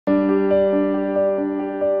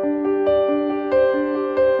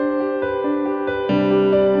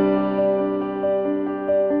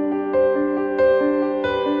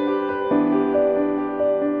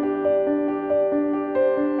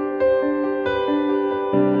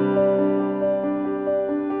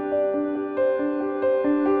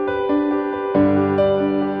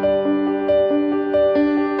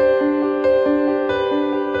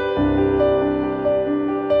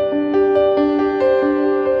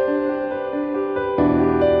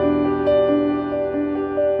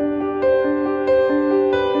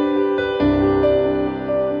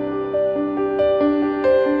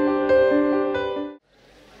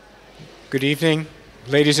Good evening,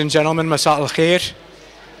 ladies and gentlemen. Masa al-khair.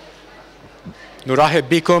 Nurahib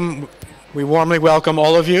bikum. We warmly welcome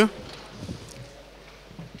all of you.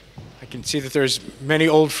 I can see that there's many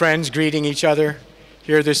old friends greeting each other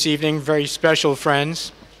here this evening, very special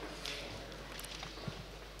friends.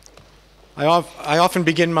 I often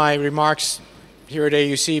begin my remarks here at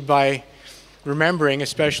AUC by remembering,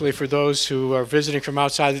 especially for those who are visiting from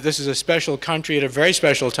outside, that this is a special country at a very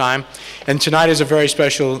special time, and tonight is a very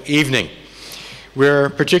special evening. We're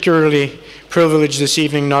particularly privileged this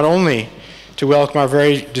evening not only to welcome our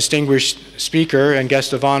very distinguished speaker and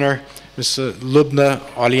guest of honor, Ms. Lubna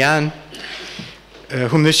Olayan,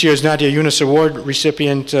 whom this year's Nadia Younes Award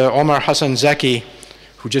recipient Omar Hassan Zeki,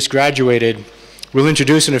 who just graduated, will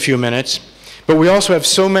introduce in a few minutes. But we also have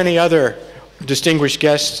so many other distinguished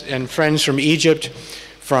guests and friends from Egypt,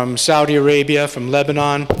 from Saudi Arabia, from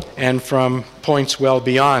Lebanon, and from points well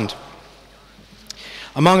beyond.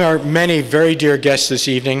 Among our many very dear guests this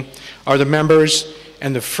evening are the members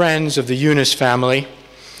and the friends of the Younes family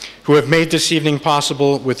who have made this evening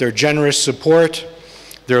possible with their generous support,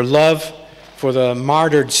 their love for the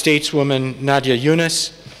martyred stateswoman Nadia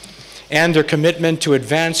Younes, and their commitment to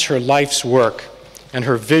advance her life's work and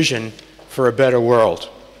her vision for a better world.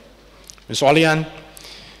 Ms. Olayan,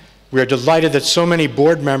 we are delighted that so many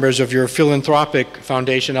board members of your philanthropic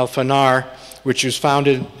foundation, Al-Fanar, which was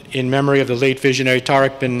founded in memory of the late visionary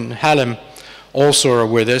Tariq bin Halim, also are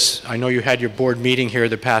with us. I know you had your board meeting here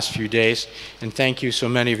the past few days, and thank you so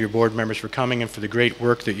many of your board members for coming and for the great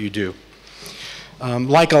work that you do.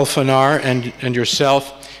 Like Al-Fanar and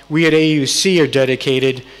yourself, we at AUC are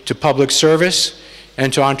dedicated to public service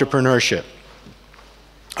and to entrepreneurship.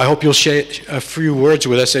 I hope you'll share a few words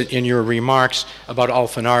with us in your remarks about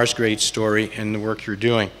Al-Fanar's great story and the work you're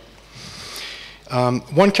doing.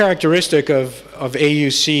 One characteristic of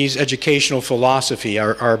AUC's educational philosophy,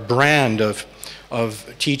 our brand of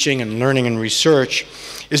teaching and learning and research,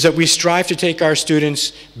 is that we strive to take our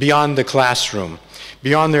students beyond the classroom,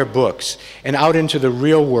 beyond their books, and out into the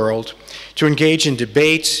real world to engage in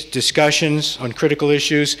debates, discussions on critical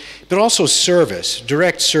issues, but also service,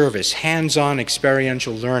 direct service, hands-on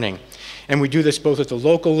experiential learning. And we do this both at the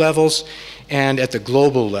local levels and at the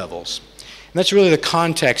global levels. And that's really the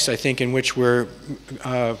context, I think, in which we're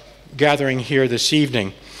gathering here this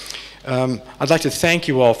evening. I'd like to thank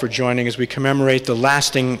you all for joining as we commemorate the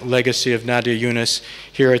lasting legacy of Nadia Younes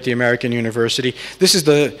here at the American University. This is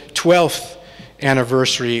the 12th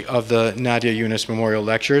anniversary of the Nadia Younes Memorial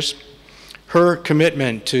Lectures. Her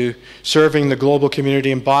commitment to serving the global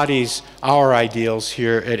community embodies our ideals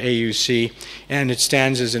here at AUC, and it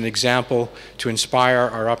stands as an example to inspire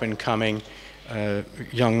our up-and-coming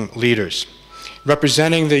young leaders.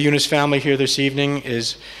 Representing the Younes family here this evening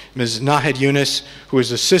is Ms. Nadia Younes, who is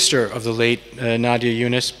the sister of the late Nadia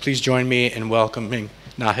Younes. Please join me in welcoming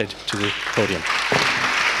Nadia to the podium.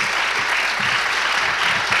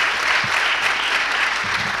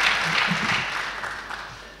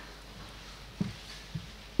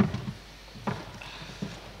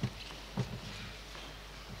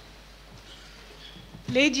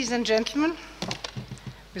 Ladies and gentlemen,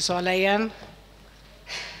 Ms. Olayan,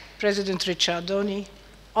 President Ricciardoni,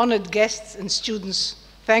 honored guests and students,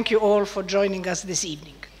 thank you all for joining us this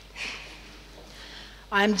evening.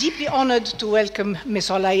 I am deeply honored to welcome Ms.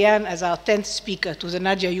 Olayan as our 10th speaker to the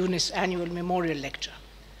Nadia Younes Annual Memorial Lecture.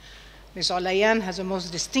 Ms. Olayan has a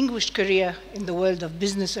most distinguished career in the world of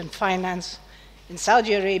business and finance in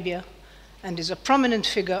Saudi Arabia and is a prominent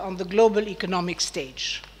figure on the global economic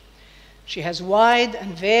stage. She has wide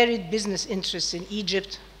and varied business interests in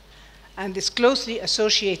Egypt and is closely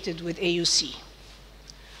associated with AUC.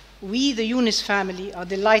 We, the Younes family, are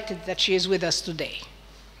delighted that she is with us today.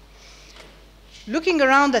 Looking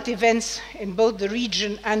around at events in both the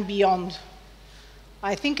region and beyond,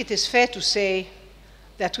 I think it is fair to say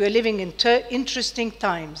that we are living in interesting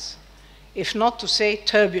times, if not to say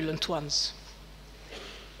turbulent ones.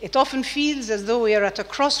 It often feels as though we are at a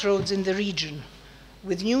crossroads in the region,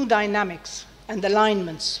 with new dynamics and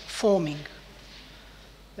alignments forming.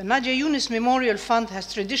 The Nadia Younes Memorial Fund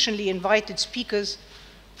has traditionally invited speakers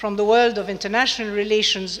from the world of international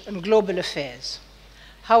relations and global affairs.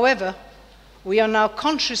 However, we are now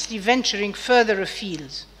consciously venturing further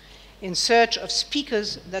afield in search of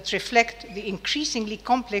speakers that reflect the increasingly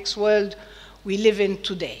complex world we live in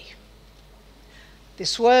today.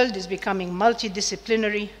 This world is becoming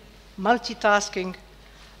multidisciplinary, multitasking,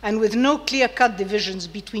 and with no clear-cut divisions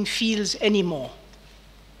between fields anymore.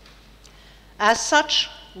 As such,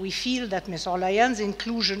 we feel that Ms. Olayan's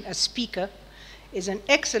inclusion as speaker is an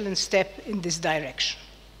excellent step in this direction.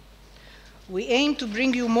 We aim to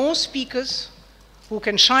bring you more speakers who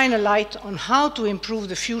can shine a light on how to improve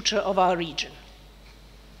the future of our region.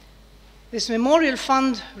 This memorial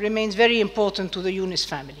fund remains very important to the Younes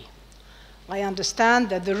family. I understand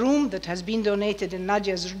that the room that has been donated in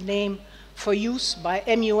Nadia's name for use by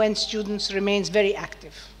MUN students remains very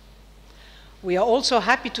active. We are also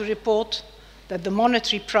happy to report that the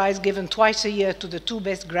monetary prize given twice a year to the two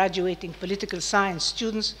best graduating political science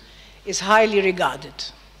students is highly regarded.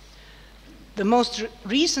 The most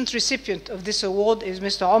recent recipient of this award is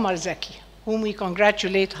Mr. Omar Zaki, whom we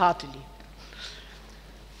congratulate heartily.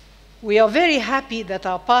 We are very happy that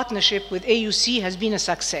our partnership with AUC has been a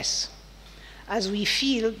success, as we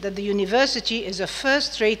feel that the university is a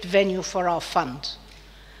first-rate venue for our fund,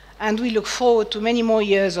 and we look forward to many more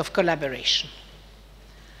years of collaboration.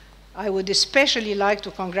 I would especially like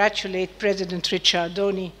to congratulate President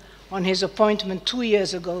Ricciardoni on his appointment 2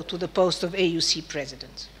 years ago to the post of AUC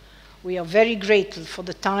President. We are very grateful for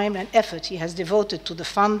the time and effort he has devoted to the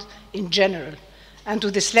fund in general, and to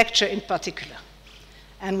this lecture in particular,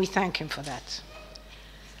 and we thank him for that.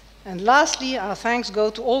 And lastly, our thanks go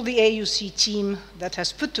to all the AUC team that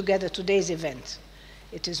has put together today's event.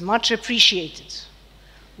 It is much appreciated.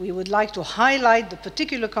 We would like to highlight the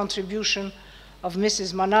particular contribution of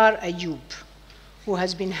Mrs. Manar Ayoub, who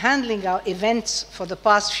has been handling our events for the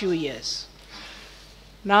past few years.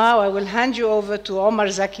 Now I will hand you over to Omar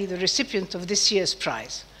Zaki, the recipient of this year's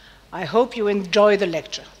prize. I hope you enjoy the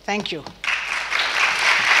lecture. Thank you.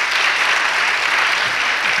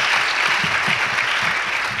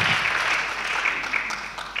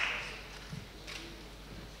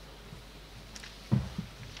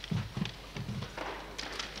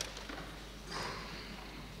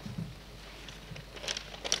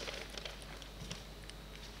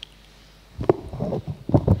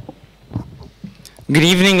 Good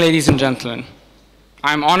evening, ladies and gentlemen.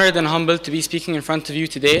 I'm honored and humbled to be speaking in front of you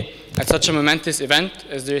today at such a momentous event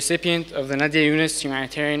as the recipient of the Nadia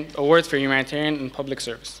Younes Award for Humanitarian and Public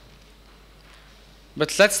Service.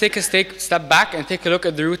 But let's take a step back and take a look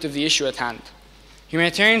at the root of the issue at hand.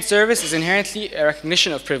 Humanitarian service is inherently a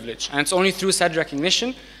recognition of privilege, and it's only through said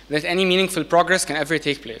recognition that any meaningful progress can ever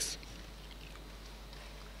take place.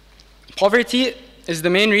 Poverty is the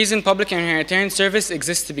main reason public and humanitarian service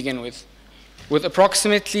exists to begin with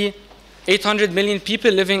approximately 800 million people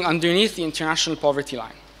living underneath the international poverty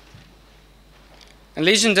line. And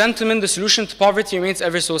ladies and gentlemen, the solution to poverty remains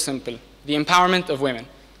ever so simple: the empowerment of women.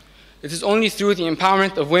 It is only through the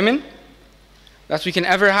empowerment of women that we can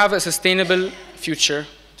ever have a sustainable future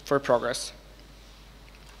for progress.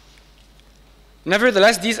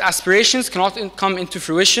 Nevertheless, these aspirations cannot come into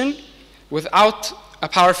fruition without a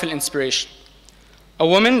powerful inspiration. A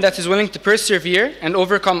woman that is willing to persevere and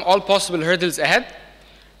overcome all possible hurdles ahead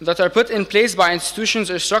that are put in place by institutions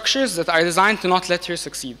or structures that are designed to not let her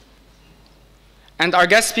succeed. And our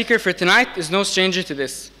guest speaker for tonight is no stranger to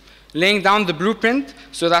this, laying down the blueprint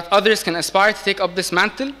so that others can aspire to take up this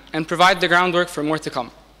mantle and provide the groundwork for more to come.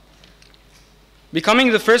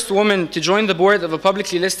 Becoming the first woman to join the board of a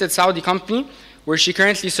publicly listed Saudi company, where she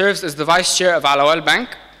currently serves as the vice chair of Al-Awal Bank,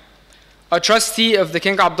 a trustee of the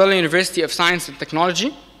King Abdullah University of Science and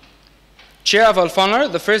Technology, chair of Al-Fanar,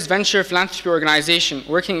 the first venture philanthropy organization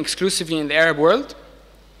working exclusively in the Arab world.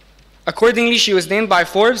 Accordingly, she was named by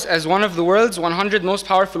Forbes as one of the world's 100 most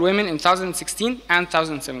powerful women in 2016 and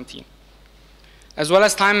 2017, as well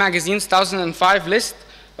as Time Magazine's 2005 list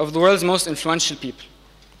of the world's most influential people.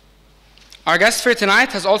 Our guest for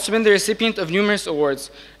tonight has also been the recipient of numerous awards,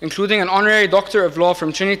 including an honorary Doctor of Law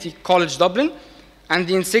from Trinity College Dublin, and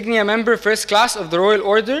the insignia member first class of the Royal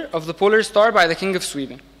Order of the Polar Star by the King of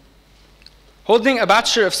Sweden. Holding a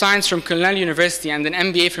Bachelor of Science from Cornell University and an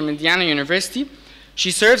MBA from Indiana University, she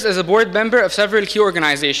serves as a board member of several key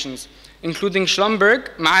organizations, including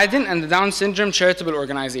Schlumberg, Ma'aden, and the Down Syndrome Charitable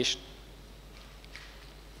Organization.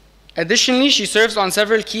 Additionally, she serves on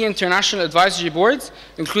several key international advisory boards,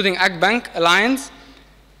 including Ag Bank Alliance,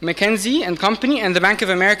 McKinsey & Company, and the Bank of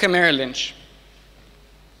America Merrill Lynch.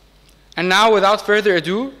 And now, without further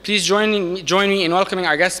ado, please join me in welcoming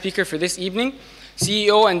our guest speaker for this evening,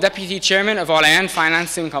 CEO and Deputy Chairman of Olayan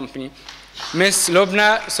Financing Company, Ms.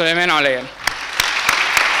 Lubna S. Olayan.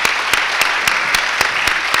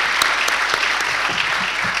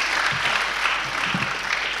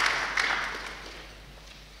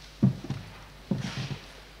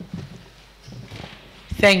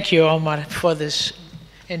 Thank you, Omar, for this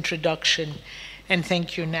introduction, and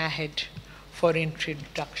thank you, Nahid, for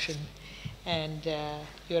introduction. And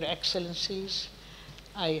Your Excellencies,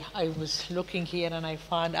 I was looking here and I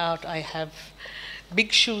found out I have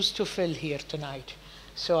big shoes to fill here tonight,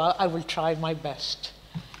 so I will try my best.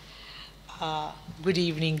 Good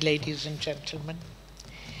evening, ladies and gentlemen.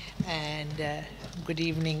 and good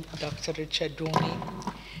evening, Dr. Richard Rooney,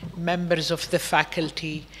 members of the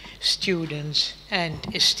faculty, students, and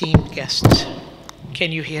esteemed guests.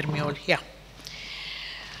 Can you hear me all? Yeah.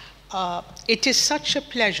 It is such a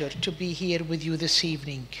pleasure to be here with you this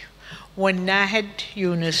evening. When Nadia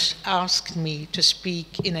Younes asked me to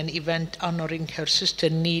speak in an event honoring her sister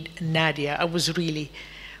Nadia, I was really,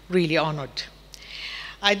 really honored.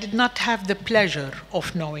 I did not have the pleasure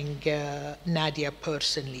of knowing Nadia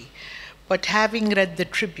personally, but having read the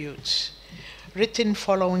tributes written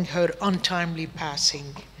following her untimely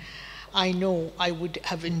passing, I know I would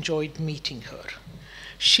have enjoyed meeting her.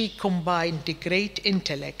 She combined a great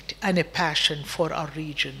intellect and a passion for our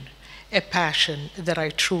region, a passion that I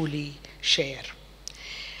truly share.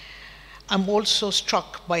 I'm also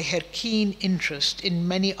struck by her keen interest in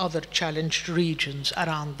many other challenged regions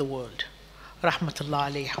around the world.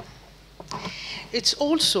 Rahmatullah alayha. It's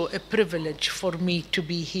also a privilege for me to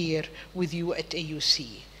be here with you at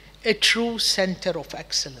AUC, a true center of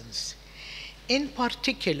excellence. In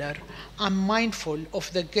particular, I'm mindful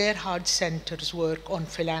of the Gerhard Center's work on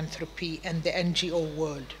philanthropy and the NGO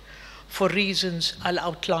world, for reasons I'll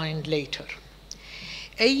outline later.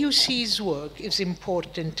 AUC's work is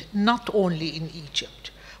important not only in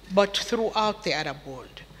Egypt, but throughout the Arab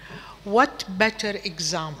world. What better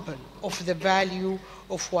example of the value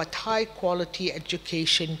of what high-quality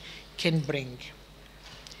education can bring?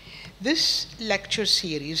 This lecture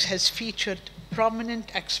series has featured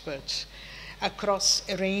prominent experts across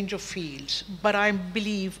a range of fields, but I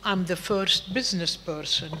believe I'm the first business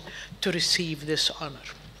person to receive this honor.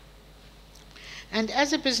 And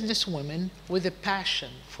as a businesswoman with a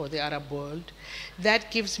passion for the Arab world, that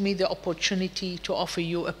gives me the opportunity to offer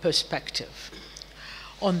you a perspective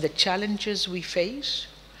on the challenges we face,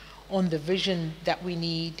 on the vision that we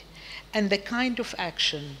need, and the kind of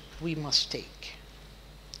action we must take.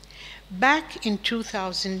 Back in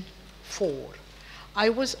 2004, I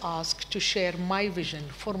was asked to share my vision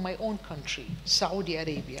for my own country, Saudi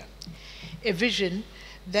Arabia, a vision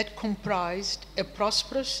that comprised a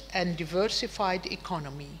prosperous and diversified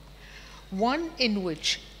economy, one in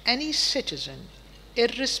which any citizen,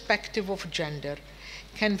 irrespective of gender,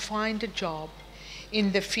 can find a job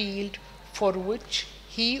in the field for which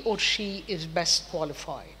he or she is best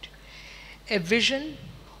qualified. A vision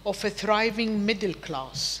of a thriving middle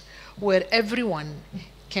class where everyone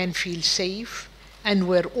can feel safe and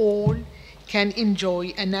where all can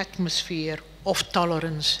enjoy an atmosphere of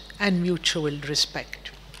tolerance and mutual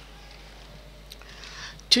respect.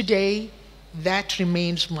 Today, that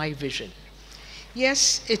remains my vision.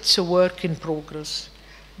 Yes, it's a work in progress,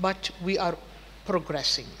 but we are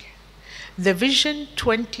progressing. The Vision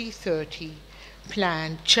 2030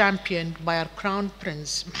 plan championed by our Crown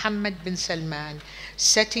Prince Mohammed bin Salman,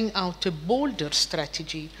 setting out a bolder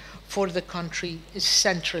strategy for the country, is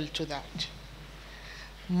central to that.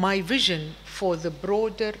 My vision for the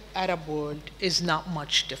broader Arab world is not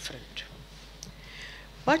much different.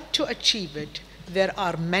 But to achieve it, there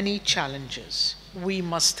are many challenges we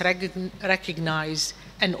must recognize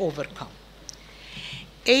and overcome.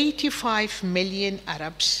 85 million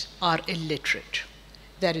Arabs are illiterate.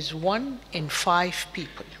 That is 1 in 5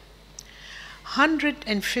 people.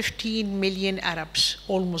 115 million Arabs,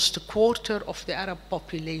 almost a quarter of the Arab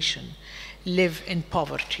population, live in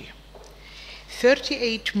poverty.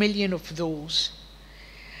 38 million of those,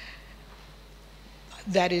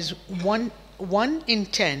 that is 1 in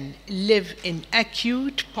 10, live in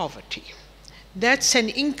acute poverty. That's an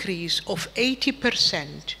increase of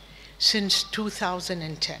 80% since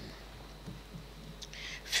 2010.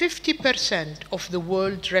 50% of the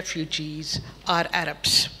world's refugees are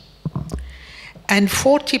Arabs, and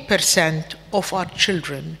 40% of our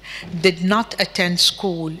children did not attend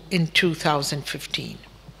school in 2015.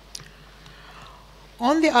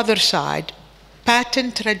 On the other side,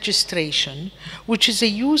 patent registration, which is a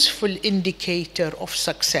useful indicator of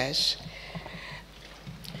success,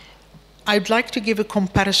 I'd like to give a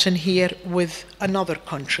comparison here with another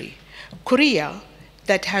country. Korea,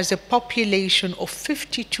 that has a population of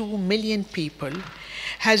 52 million people,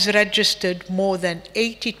 has registered more than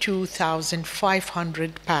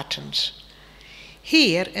 82,500 patents.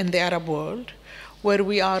 Here in the Arab world, where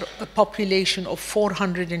we are a population of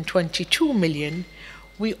 422 million,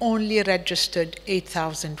 we only registered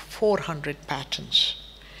 8,400 patents.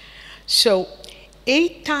 So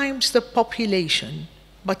 8 times the population,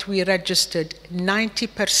 but we registered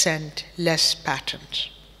 90% less patents.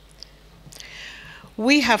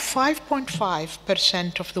 We have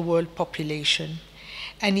 5.5% of the world population,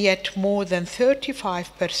 and yet more than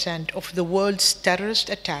 35% of the world's terrorist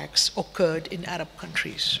attacks occurred in Arab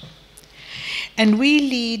countries. And we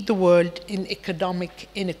lead the world in economic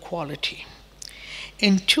inequality.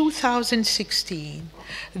 In 2016,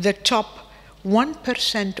 the top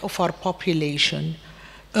 1% of our population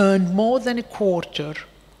earned more than a quarter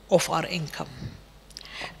of our income.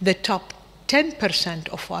 The top 10%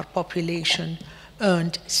 of our population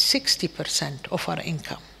earned 60% of our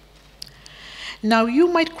income. Now, you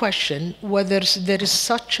might question whether there is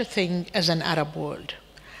such a thing as an Arab world.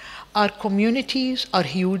 Our communities are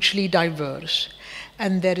hugely diverse,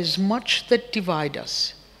 and there is much that divides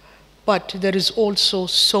us, but there is also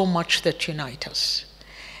so much that unites us,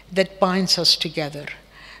 that binds us together,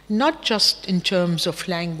 not just in terms of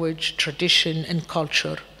language, tradition, and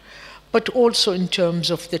culture, but also in terms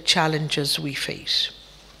of the challenges we face.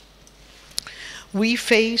 We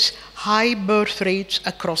face high birth rates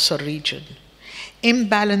across our region,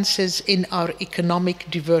 imbalances in our economic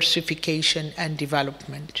diversification and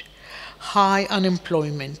development, high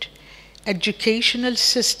unemployment, educational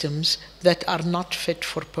systems that are not fit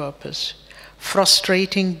for purpose,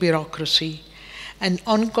 frustrating bureaucracy, and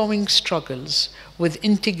ongoing struggles with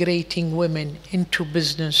integrating women into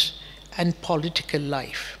business and political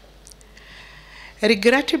life.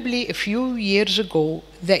 Regrettably, a few years ago,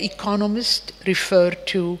 The Economist referred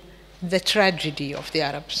to the tragedy of the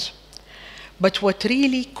Arabs. But what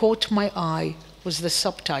really caught my eye was the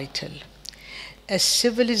subtitle, "A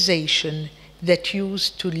civilization that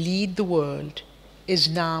used to lead the world is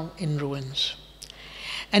now in ruins,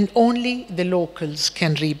 and only the locals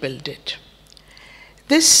can rebuild it."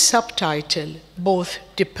 This subtitle both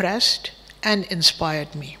depressed and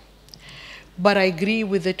inspired me, but I agree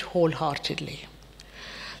with it wholeheartedly.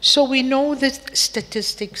 So we know that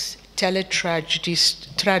statistics tell a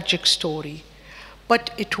tragic story, but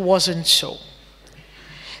it wasn't so.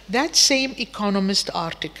 That same Economist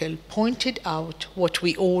article pointed out what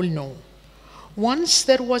we all know. Once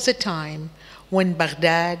there was a time when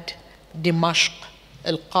Baghdad, Dimashq,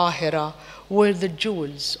 Al-Qahira were the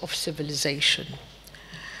jewels of civilization,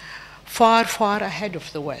 far, far ahead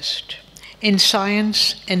of the West, in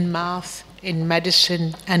science, in math, in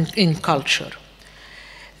medicine, and in culture.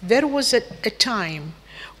 There was a time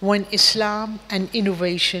when Islam and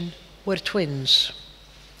innovation were twins.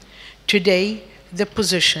 Today, the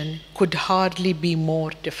position could hardly be more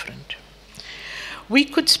different. We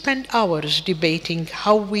could spend hours debating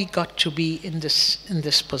how we got to be in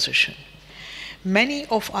this position. Many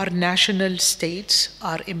of our national states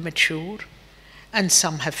are immature, and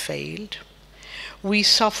some have failed. We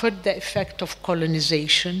suffered the effect of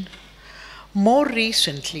colonization. More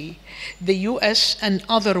recently, the US and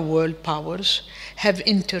other world powers have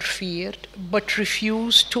interfered but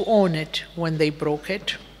refused to own it when they broke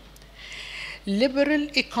it. Liberal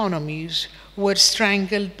economies were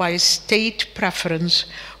strangled by state preference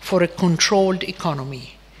for a controlled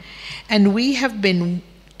economy, and we have been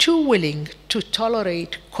too willing to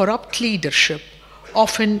tolerate corrupt leadership,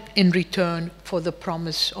 often in return for the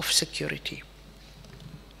promise of security.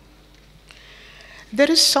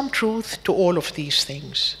 There is some truth to all of these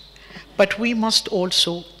things, but we must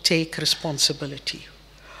also take responsibility.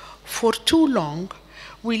 For too long,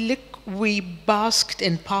 we basked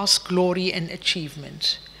in past glory and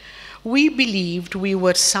achievements. We believed we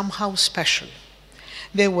were somehow special.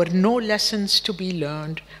 There were no lessons to be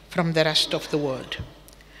learned from the rest of the world.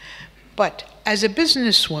 But as a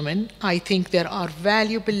businesswoman, I think there are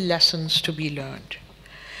valuable lessons to be learned.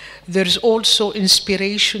 There's also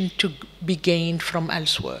inspiration to be gained from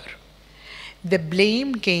elsewhere. The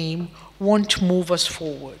blame game won't move us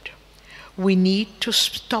forward. We need to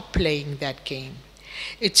stop playing that game.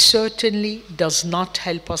 It certainly does not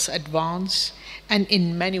help us advance, and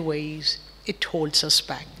in many ways, it holds us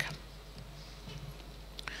back.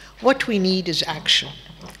 What we need is action.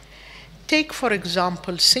 Take, for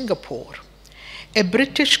example, Singapore, a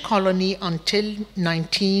British colony until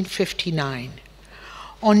 1959.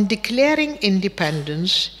 On declaring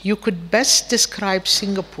independence, you could best describe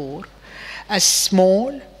Singapore as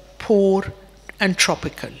small, poor, and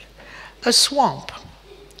tropical, a swamp.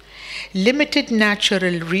 Limited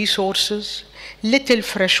natural resources, little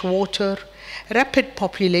fresh water, rapid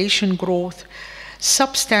population growth,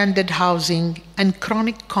 substandard housing, and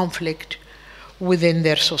chronic conflict within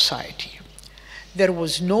their society. There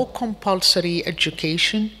was no compulsory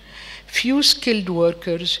education, few skilled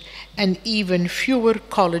workers, and even fewer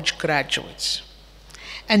college graduates.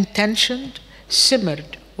 And tension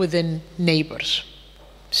simmered within neighbors.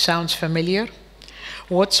 Sounds familiar?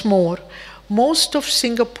 What's more, most of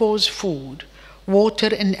Singapore's food,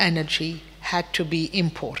 water, and energy had to be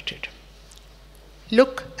imported.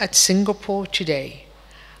 Look at Singapore today,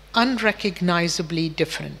 unrecognizably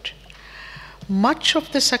different. Much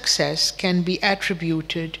of the success can be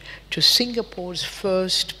attributed to Singapore's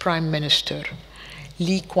first Prime Minister,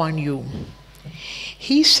 Lee Kuan Yew.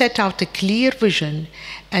 He set out a clear vision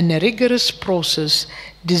and a rigorous process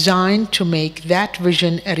designed to make that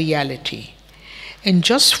vision a reality. In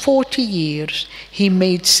just 40 years, he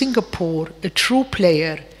made Singapore a true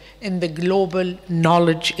player in the global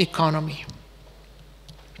knowledge economy.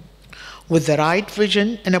 With the right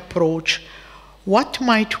vision and approach, what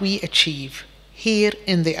might we achieve here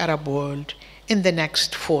in the Arab world in the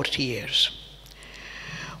next 40 years?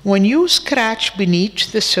 When you scratch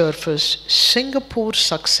beneath the surface, Singapore's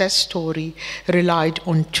success story relied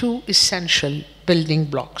on two essential building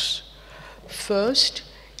blocks. First,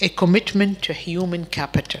 a commitment to human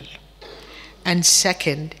capital, and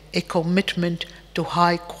second, a commitment to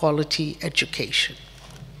high-quality education.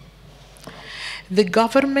 The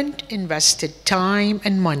government invested time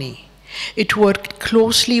and money. It worked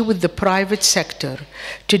closely with the private sector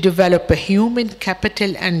to develop a human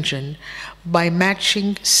capital engine by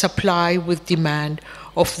matching supply with demand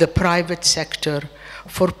of the private sector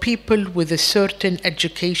for people with a certain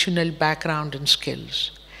educational background and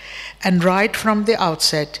skills. And right from the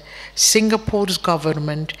outset, Singapore's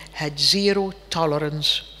government had zero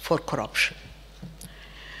tolerance for corruption.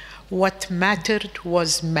 What mattered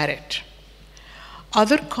was merit.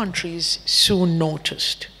 Other countries soon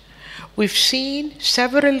noticed. We've seen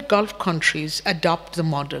several Gulf countries adopt the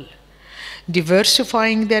model,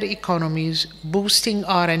 diversifying their economies, boosting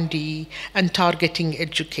R&D, and targeting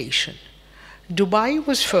education. Dubai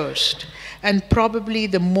was first, and probably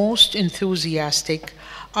the most enthusiastic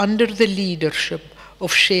under the leadership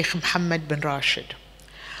of Sheikh Mohammed bin Rashid.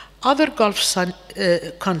 Other Gulf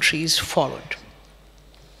countries followed.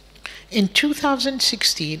 In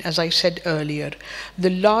 2016, as I said earlier, the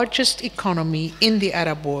largest economy in the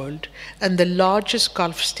Arab world and the largest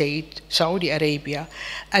Gulf state, Saudi Arabia,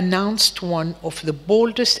 announced one of the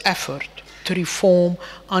boldest efforts to reform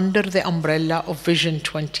under the umbrella of Vision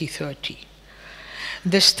 2030.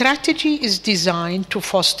 The strategy is designed to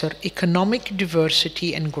foster economic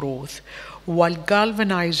diversity and growth while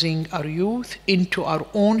galvanizing our youth into our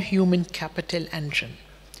own human capital engine.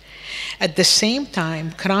 At the same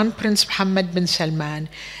time, Crown Prince Mohammed bin Salman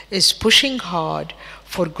is pushing hard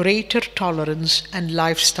for greater tolerance and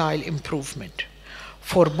lifestyle improvement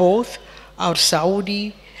for both our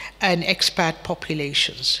Saudi and expat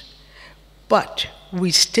populations. But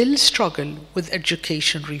we still struggle with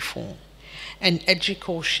education reform, and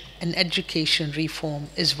education reform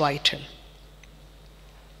is vital.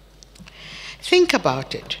 Think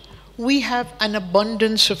about it. We have an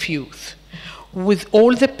abundance of youth, with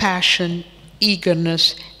all the passion,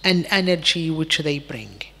 eagerness, and energy which they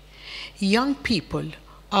bring. Young people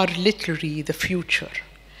are literally the future.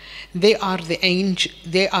 They are the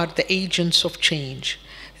agents of change.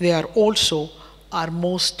 They are also our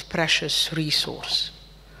most precious resource.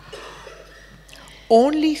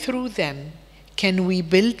 Only through them can we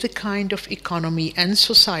build the kind of economy and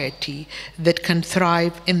society that can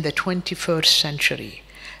thrive in the 21st century.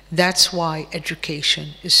 That's why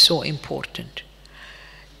education is so important.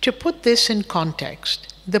 To put this in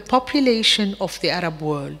context, the population of the Arab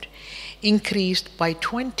world increased by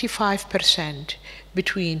 25%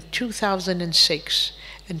 between 2006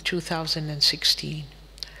 and 2016.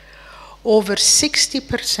 Over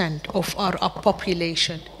 60% of our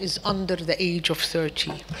population is under the age of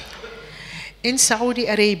 30. In Saudi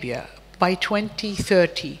Arabia, by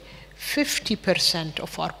 2030, 50%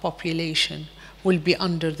 of our population will be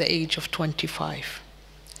under the age of 25.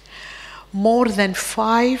 More than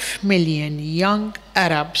 5 million young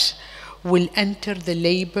Arabs will enter the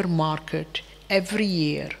labor market every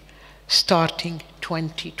year starting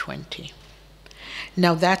 2020.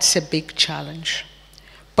 Now that's a big challenge,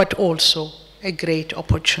 but also a great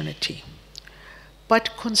opportunity.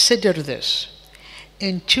 But consider this.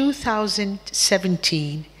 In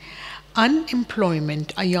 2017,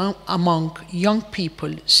 unemployment among young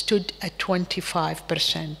people stood at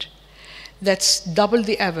 25%. That's double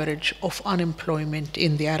the average of unemployment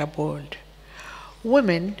in the Arab world.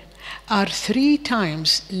 Women are 3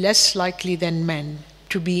 times less likely than men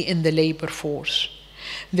to be in the labor force.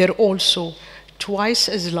 They're also twice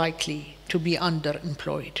as likely to be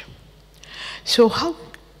underemployed. So how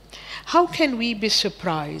can we be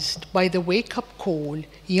surprised by the wake-up call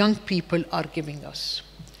young people are giving us?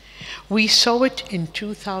 We saw it in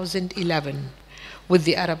 2011 with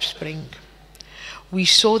the Arab Spring. We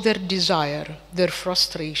saw their desire, their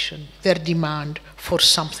frustration, their demand for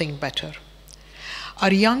something better.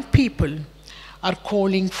 Our young people are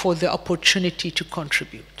calling for the opportunity to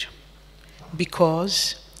contribute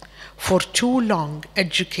because For too long,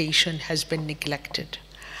 education has been neglected.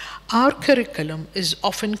 Our curriculum is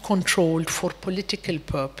often controlled for political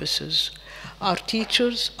purposes. Our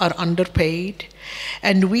teachers are underpaid,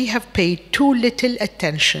 and we have paid too little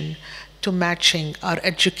attention to matching our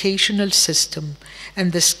educational system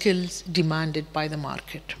and the skills demanded by the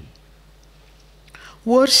market.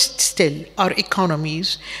 Worse still, our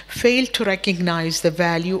economies fail to recognize the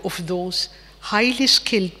value of those highly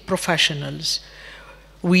skilled professionals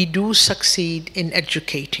we do succeed in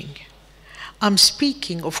educating. I'm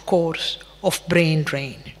speaking, of course, of brain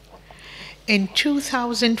drain. In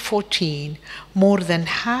 2014, more than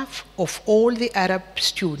half of all the Arab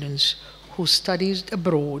students who studied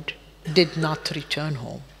abroad did not return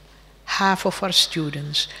home. Half of our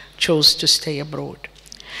students chose to stay abroad.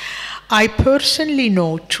 I personally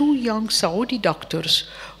know 2 young Saudi doctors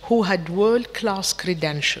who had world-class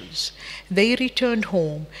credentials. They returned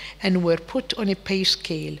home and were put on a pay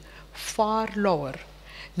scale far lower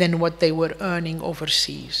than what they were earning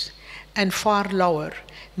overseas, and far lower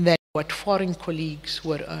than what foreign colleagues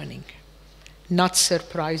were earning. Not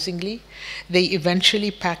surprisingly, they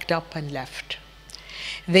eventually packed up and left.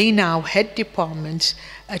 They now head departments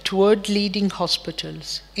at world-leading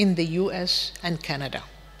hospitals in the US and Canada.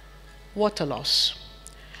 What a loss.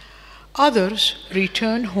 Others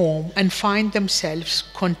return home and find themselves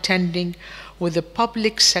contending with a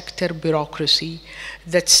public sector bureaucracy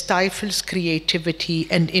that stifles creativity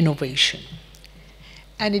and innovation.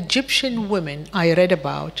 An Egyptian woman I read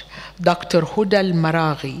about, Dr. Huda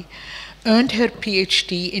al-Maraghi, earned her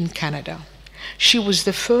PhD in Canada. She was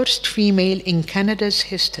the first female in Canada's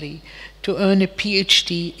history to earn a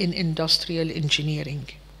PhD in industrial engineering.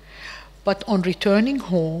 But on returning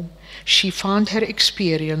home, she found her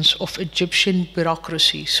experience of Egyptian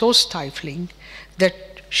bureaucracy so stifling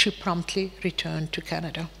that she promptly returned to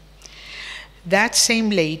Canada. That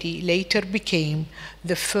same lady later became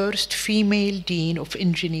the first female dean of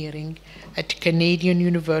engineering at Canadian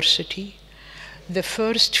University, the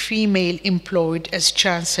first female employed as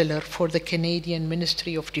chancellor for the Canadian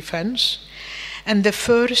Ministry of Defense, and the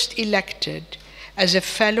first elected as a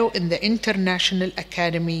fellow in the International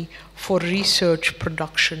Academy for Research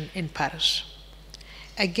Production in Paris.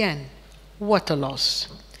 Again, what a loss.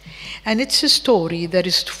 And it's a story that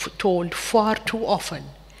is told far too often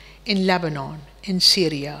in Lebanon, in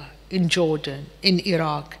Syria, in Jordan, in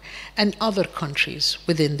Iraq, and other countries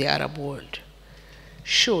within the Arab world.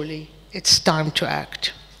 Surely it's time to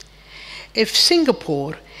act. If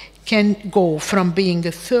Singapore can go from being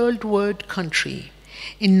a third world country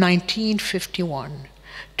in 1951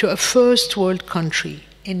 to a first world country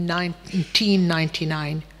in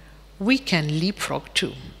 1999, we can leapfrog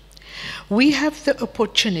too. We have the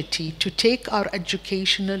opportunity to take our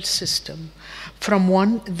educational system from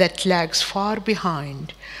one that lags far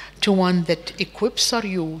behind to one that equips our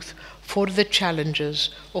youth for the challenges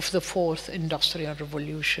of the fourth industrial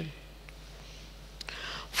revolution.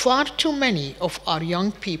 For too many of our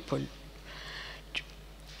young people,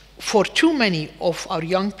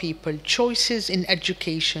 choices in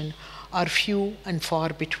education are few and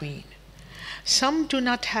far between. Some do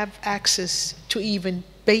not have access to even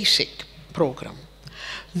basic program.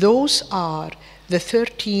 Those are the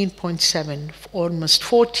 13.7, almost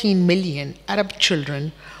 14 million Arab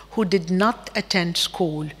children who did not attend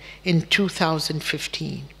school in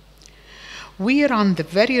 2015. We are on the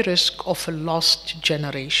very risk of a lost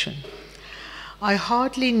generation. I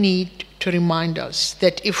hardly need to remind us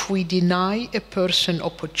that if we deny a person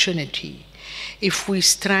opportunity, if we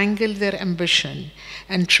strangle their ambition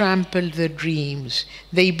and trample their dreams,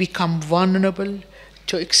 they become vulnerable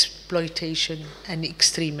to exploitation and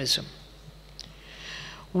extremism.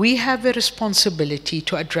 We have a responsibility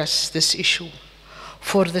to address this issue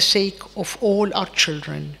for the sake of all our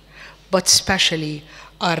children, but especially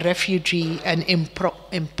our refugee and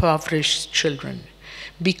impoverished children,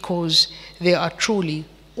 because they are truly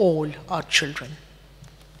all our children.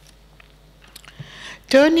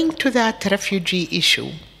 Turning to that refugee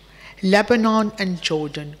issue, Lebanon and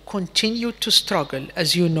Jordan continue to struggle,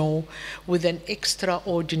 as you know, with an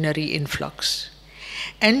extraordinary influx.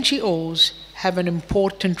 NGOs have an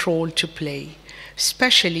important role to play,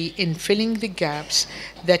 especially in filling the gaps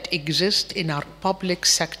that exist in our public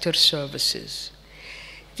sector services.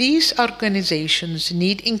 These organizations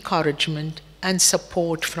need encouragement and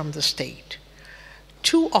support from the state.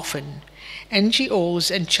 Too often,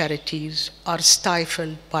 NGOs and charities are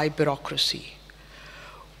stifled by bureaucracy.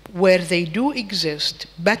 Where they do exist,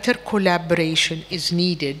 better collaboration is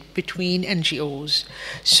needed between NGOs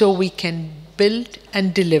so we can build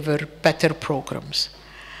and deliver better programs.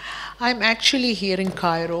 I'm actually here in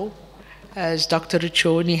Cairo as Dr.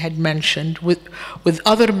 Riccioni had mentioned, with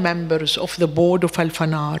other members of the board of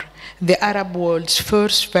Al-Fanar, the Arab world's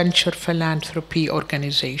first venture philanthropy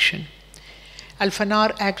organization.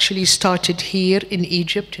 Al-Fanar actually started here in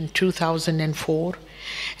Egypt in 2004,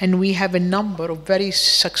 and we have a number of very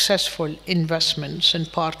successful investments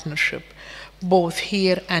and partnership, both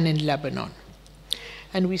here and in Lebanon.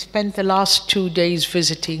 And we spent the last 2 days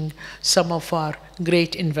visiting some of our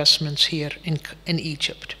great investments here in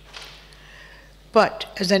Egypt. But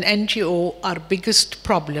as an NGO, our biggest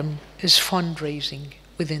problem is fundraising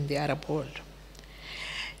within the Arab world.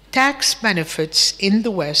 Tax benefits in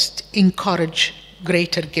the West encourage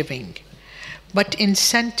greater giving, but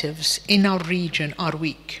incentives in our region are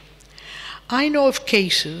weak. I know of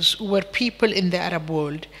cases where people in the Arab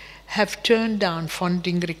world have turned down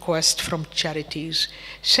funding requests from charities,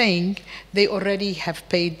 saying they already have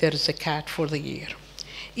paid their zakat for the year,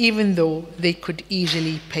 even though they could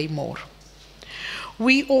easily pay more.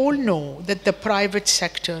 We all know that the private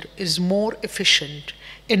sector is more efficient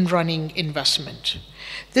in running investment.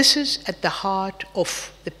 This is at the heart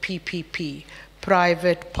of the PPP,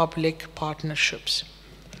 private-public partnerships,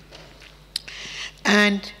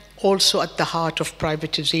 and also at the heart of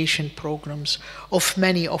privatization programs of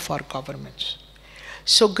many of our governments.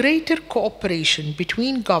 So greater cooperation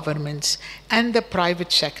between governments and the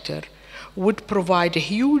private sector would provide a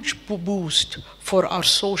huge boost for our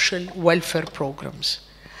social welfare programs.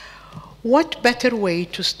 What better way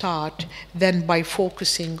to start than by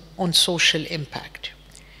focusing on social impact?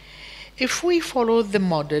 If we follow the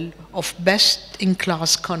model of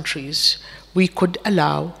best-in-class countries, we could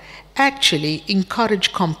actually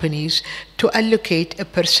encourage companies to allocate a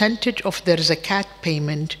percentage of their zakat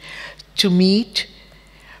payment to meet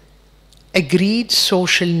agreed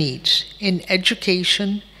social needs in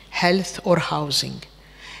education, health, or housing.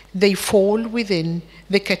 They fall within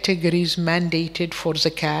the categories mandated for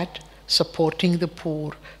zakat, supporting the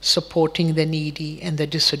poor, supporting the needy and the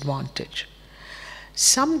disadvantaged.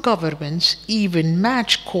 Some governments even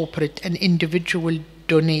match corporate and individual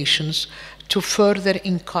donations to further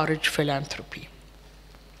encourage philanthropy.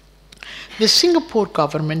 The Singapore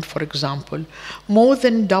government, for example, more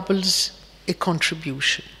than doubles a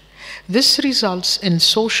contribution. This results in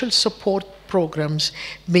social support programs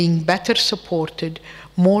being better supported,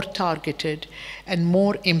 more targeted, and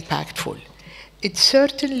more impactful. It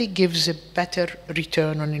certainly gives a better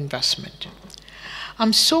return on investment.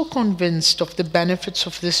 I'm so convinced of the benefits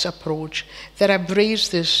of this approach that I've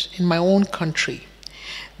raised this in my own country,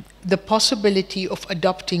 the possibility of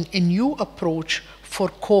adopting a new approach for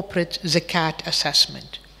corporate zakat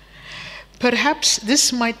assessment. Perhaps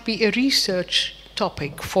this might be a research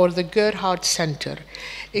topic for the Gerhard Center,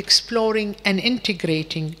 exploring and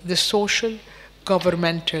integrating the social,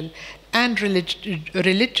 governmental, and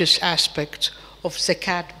religious aspects of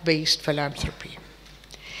zakat-based philanthropy.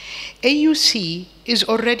 AUC is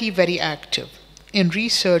already very active in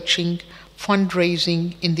researching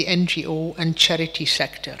fundraising in the NGO and charity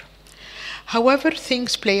sector. However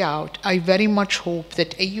things play out, I very much hope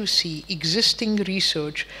that AUC existing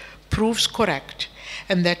research proves correct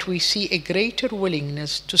and that we see a greater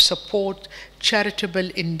willingness to support charitable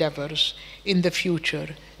endeavors in the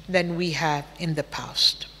future than we have in the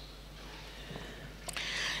past.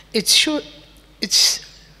 It's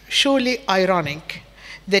surely ironic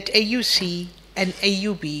that AUC and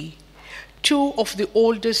AUB, two of the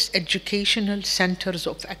oldest educational centers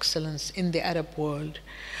of excellence in the Arab world,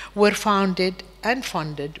 were founded and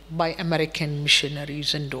funded by American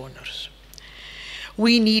missionaries and donors.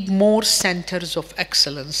 We need more centers of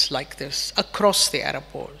excellence like this across the Arab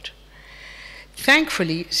world.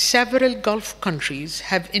 Thankfully, several Gulf countries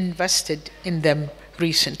have invested in them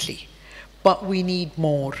recently, but we need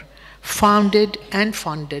more, founded and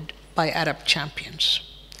funded by Arab champions.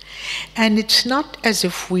 And it's not as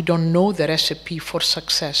if we don't know the recipe for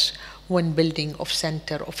success when building a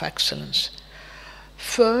center of excellence.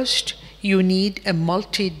 First, you need a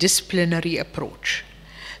multidisciplinary approach.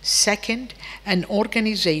 Second, an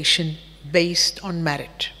organization based on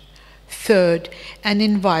merit. Third, an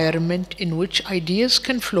environment in which ideas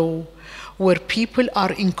can flow, where people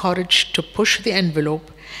are encouraged to push the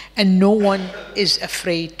envelope and no one is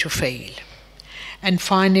afraid to fail. And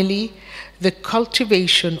finally, the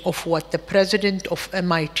cultivation of what the president of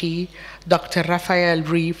MIT, Dr. Raphael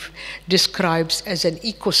Reif, describes as an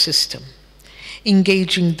ecosystem,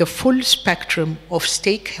 engaging the full spectrum of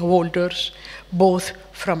stakeholders, both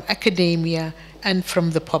from academia and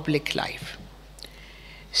from the public life.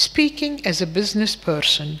 Speaking as a business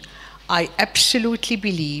person, I absolutely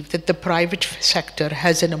believe that the private sector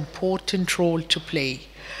has an important role to play,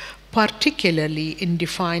 particularly in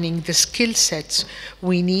defining the skill sets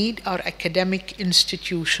we need our academic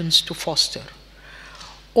institutions to foster.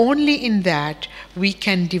 Only in that we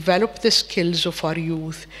can develop the skills of our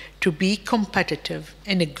youth to be competitive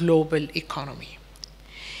in a global economy.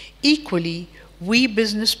 Equally, we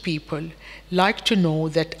business people like to know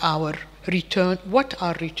that what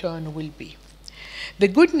our return will be. The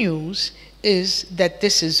good news is that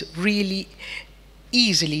this is really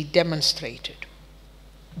easily demonstrated.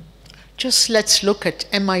 Just let's look at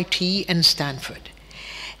MIT and Stanford.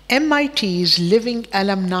 MIT's living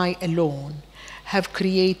alumni alone have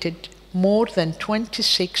created more than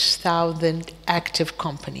 26,000 active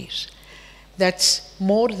companies. That's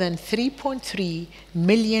more than 3.3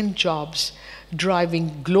 million jobs,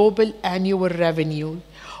 driving global annual revenue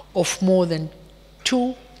of more than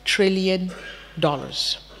 $2 trillion.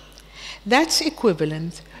 That's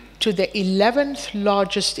equivalent to the 11th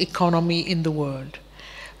largest economy in the world,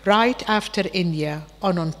 right after India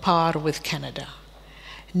and on par with Canada.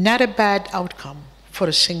 Not a bad outcome for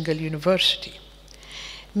a single university.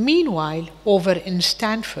 Meanwhile, over in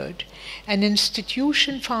Stanford, an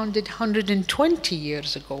institution founded 120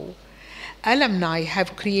 years ago, alumni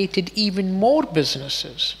have created even more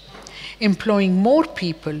businesses, employing more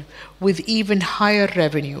people with even higher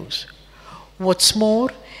revenues. What's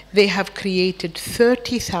more, they have created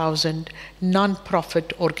 30,000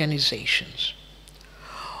 nonprofit organizations.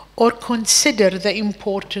 Or consider the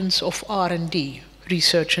importance of R&D,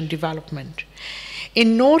 research and development.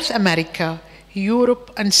 In North America,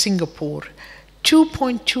 Europe and Singapore,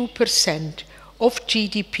 2.2% of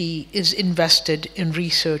GDP is invested in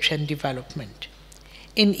research and development.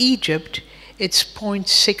 In Egypt, it's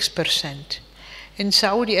 0.6%. In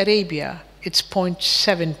Saudi Arabia, it's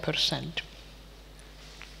 0.7%.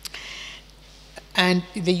 And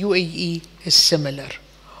the UAE is similar.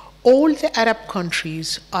 All the Arab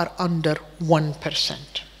countries are under 1%.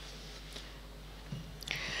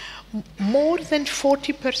 More than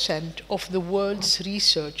 40% of the world's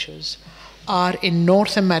researchers are in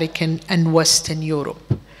North American and Western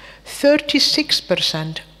Europe.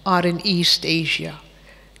 36% are in East Asia.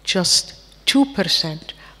 Just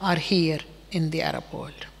 2% are here in the Arab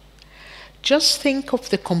world. Just think of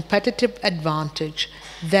the competitive advantage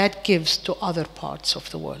that gives to other parts of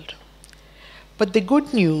the world. But the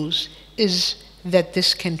good news is that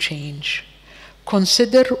this can change.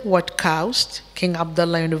 Consider what KAUST, King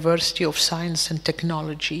Abdullah University of Science and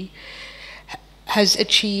Technology, has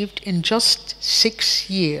achieved in just 6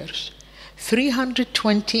 years.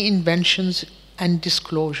 320 inventions and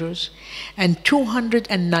disclosures and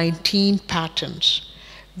 219 patents.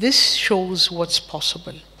 This shows what's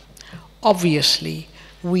possible. Obviously,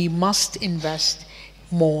 we must invest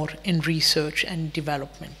more in research and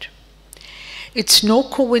development. It's no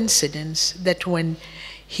coincidence that when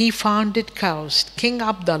he founded KAUST, King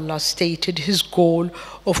Abdullah stated his goal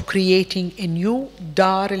of creating a new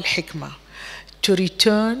Dar al-Hikmah to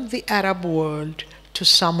return the Arab world to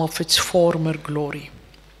some of its former glory.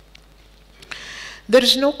 There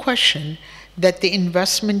is no question that the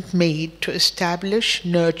investment made to establish,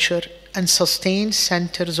 nurture, and sustain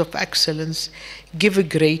centers of excellence give a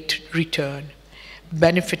great return,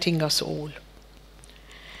 benefiting us all.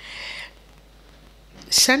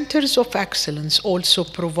 Centers of excellence also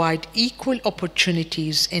provide equal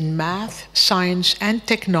opportunities in math, science, and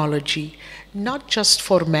technology, not just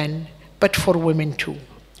for men, but for women too.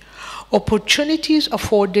 Opportunities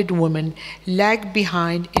afforded women lag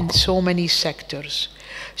behind in so many sectors.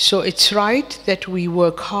 So it's right that we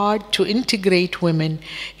work hard to integrate women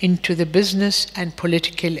into the business and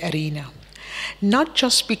political arena, not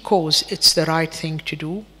just because it's the right thing to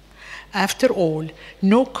do. After all,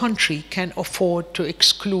 no country can afford to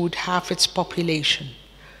exclude half its population,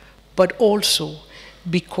 but also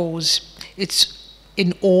because it's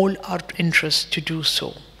in all our interest to do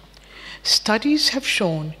so. Studies have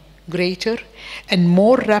shown greater and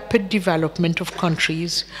more rapid development of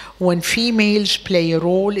countries when females play a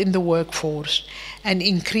role in the workforce and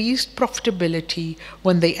increased profitability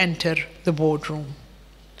when they enter the boardroom.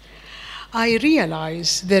 I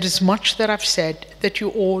realize there is much that I've said that you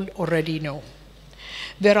all already know.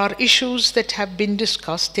 There are issues that have been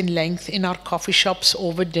discussed in length in our coffee shops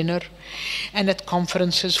over dinner and at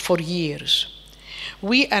conferences for years.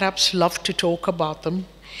 We Arabs love to talk about them,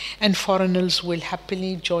 and foreigners will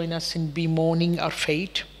happily join us in bemoaning our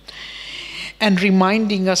fate and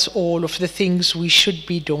reminding us all of the things we should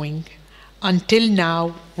be doing. Until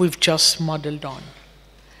now, we've just muddled on.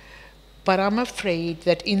 But I'm afraid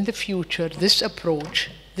that in the future, this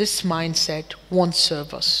approach, this mindset won't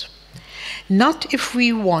serve us. Not if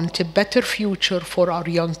we want a better future for our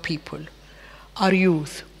young people. Our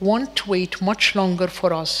youth won't wait much longer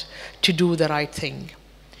for us to do the right thing.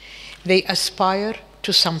 They aspire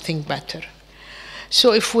to something better.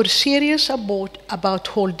 So if we're serious about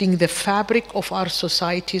holding the fabric of our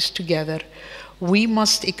societies together, we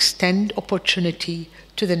must extend opportunity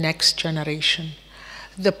to the next generation.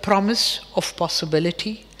 The promise of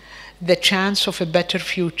possibility, the chance of a better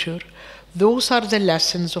future, those are the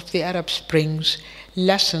lessons of the Arab Springs,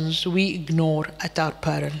 lessons we ignore at our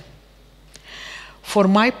peril. For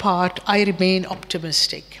my part, I remain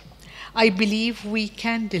optimistic. I believe we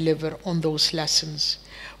can deliver on those lessons.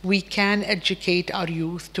 We can educate our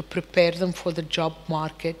youth to prepare them for the job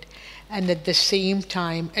market and at the same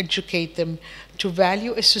time educate them to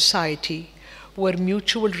value a society where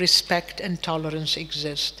mutual respect and tolerance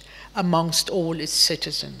exist amongst all its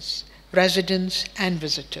citizens, residents and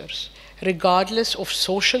visitors, regardless of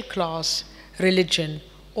social class, religion,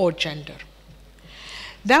 or gender.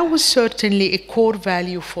 That was certainly a core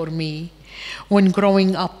value for me when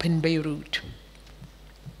growing up in Beirut.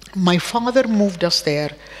 My father moved us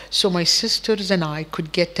there so my sisters and I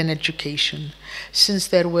could get an education, since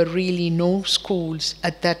there were really no schools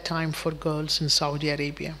at that time for girls in Saudi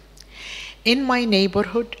Arabia. In my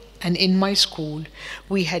neighborhood and in my school,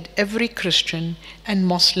 we had every Christian and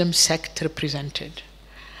Muslim sect represented.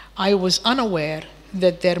 I was unaware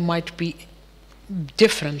that there might be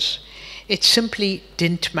difference. It simply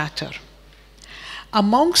didn't matter.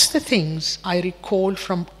 Amongst the things I recall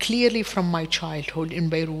clearly from my childhood in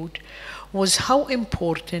Beirut was how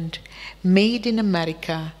important made in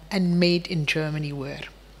America and made in Germany were.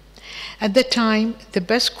 At the time, the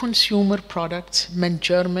best consumer products meant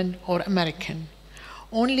German or American.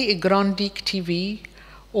 Only a Grundig TV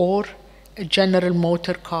or a General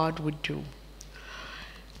Motor card would do.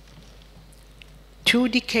 2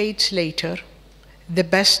 decades later, the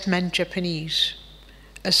best meant Japanese,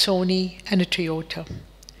 a Sony and a Toyota.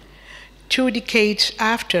 2 decades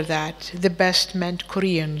after that, the best meant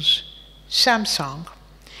Koreans, Samsung.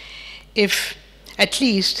 If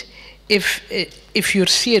you're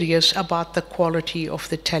serious about the quality of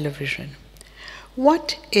the television.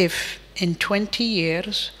 What if in 20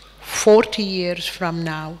 years, 40 years from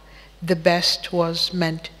now, the best was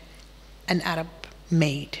meant an Arab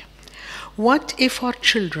made? What if our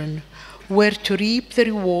children were to reap the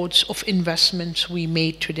rewards of investments we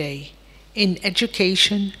made today in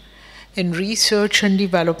education, in research and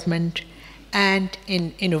development, and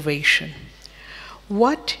in innovation?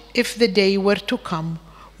 What if the day were to come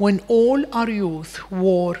when all our youth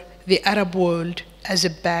wore the Arab world as a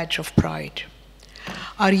badge of pride?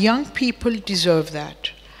 Our young people deserve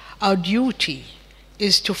that. Our duty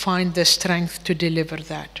is to find the strength to deliver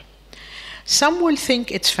that. Some will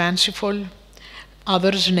think it's fanciful,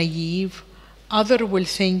 others naive, others will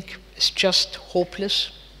think it's just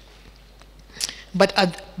hopeless. But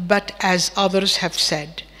as others have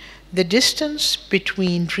said, the distance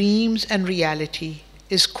between dreams and reality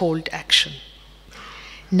is called action.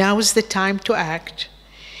 Now is the time to act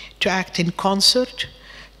in concert,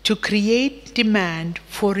 to create demand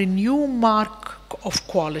for a new mark of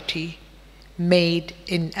quality made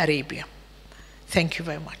in Arabia. Thank you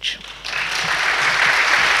very much.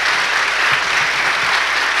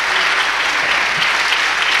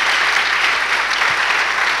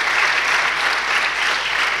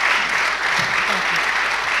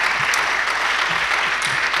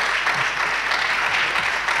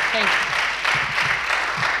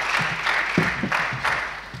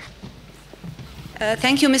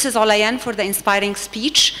 Thank you, Mrs. Olayan, for the inspiring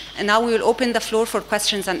speech. And now we will open the floor for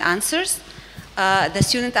questions and answers. The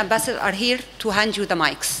student ambassadors are here to hand you the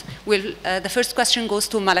mics. The first question goes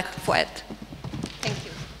to Malak Fuad. Thank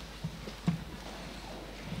you.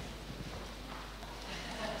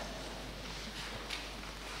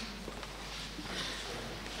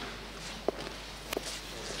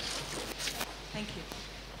 Thank you.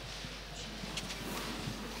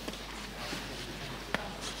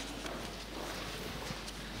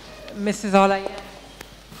 Mrs. Olayan,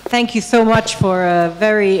 thank you so much for a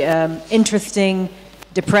very interesting,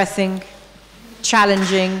 depressing,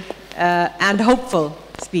 challenging, and hopeful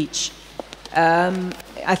speech.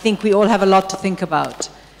 I think we all have a lot to think about.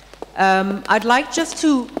 I'd like just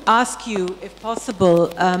to ask you, if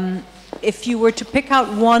possible, if you were to pick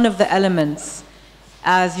out one of the elements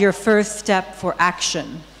as your first step for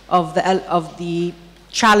action of the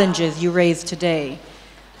challenges you raised today,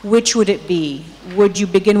 which would it be? Would you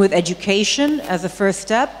begin with education as a first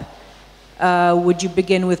step? Would you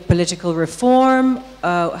begin with political reform?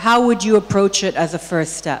 How would you approach it as a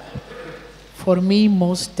first step? For me,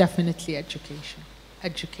 most definitely education.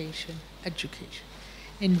 Education, education.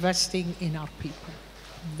 Investing in our people.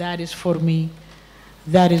 that is for me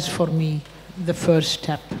the first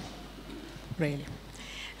step, really.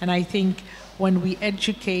 And I think when we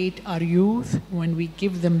educate our youth, when we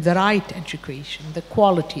give them the right education, the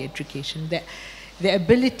quality education, the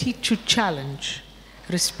ability to challenge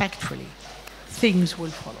respectfully, things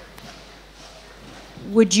will follow.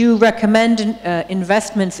 Would you recommend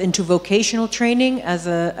investments into vocational training as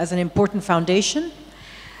an important foundation?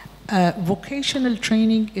 Vocational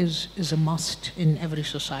training is a must in every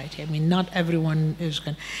society. I mean, not everyone is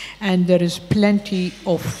going, and there is plenty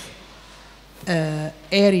of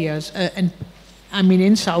areas, and I mean,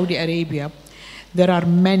 in Saudi Arabia, there are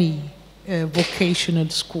many vocational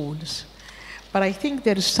schools, but I think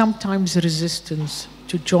there is sometimes resistance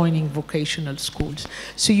to joining vocational schools.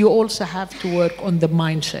 So you also have to work on the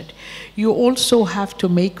mindset. You also have to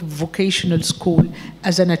make vocational school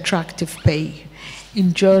as an attractive pay.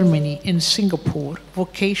 In Germany, in Singapore,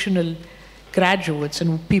 vocational graduates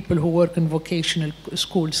and people who work in vocational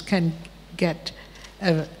schools can get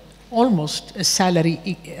almost a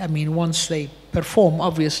salary, I mean, once they perform,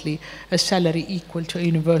 obviously, a salary equal to a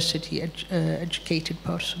university educated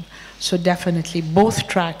person. So definitely both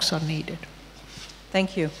tracks are needed.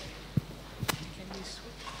 Thank you.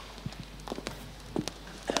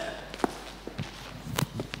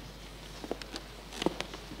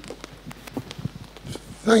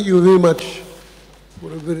 Thank you very much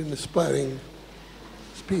for a very inspiring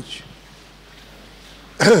speech.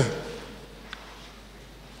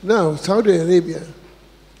 Now, Saudi Arabia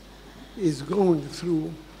is going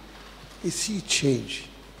through a sea change.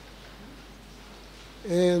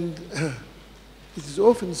 And it is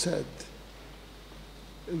often said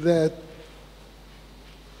that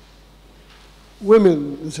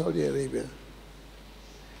women in Saudi Arabia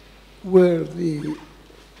were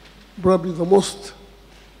probably the most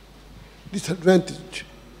disadvantaged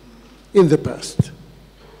in the past.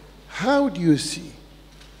 How do you see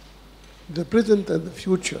the present and the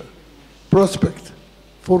future prospect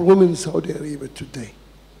for women in Saudi Arabia today?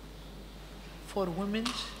 For women?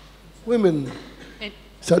 Women in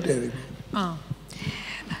Saudi Arabia.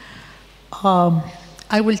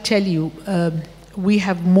 I will tell you, we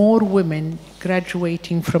have more women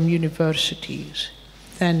graduating from universities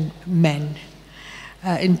than men.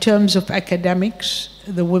 In terms of academics,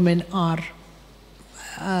 the women are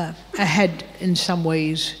ahead in some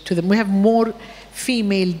ways to them. We have more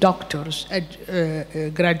female doctors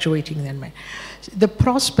graduating than men. The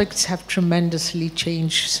prospects have tremendously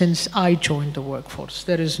changed since I joined the workforce.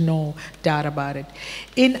 There is no doubt about it.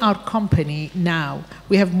 In our company now,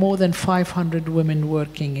 we have more than 500 women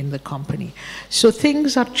working in the company. So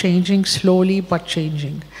things are changing slowly, but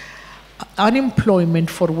changing. Unemployment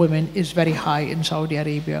for women is very high in Saudi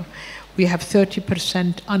Arabia. We have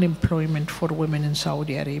 30% unemployment for women in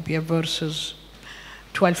Saudi Arabia versus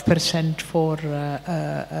 12% for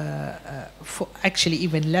actually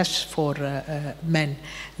even less for men.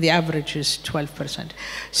 The average is 12%.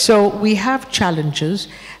 So we have challenges,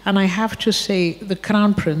 and I have to say the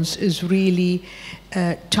Crown Prince is really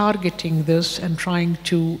targeting this and trying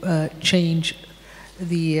to change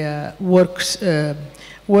the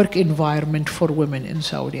work environment for women in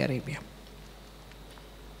Saudi Arabia.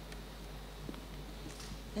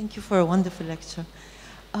 Thank you for a wonderful lecture.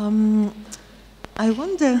 I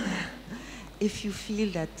wonder if you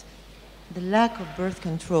feel that the lack of birth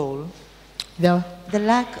control, the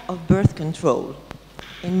lack of birth control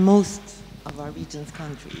in most of our region's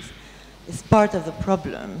countries is part of the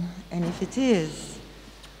problem, and if it is,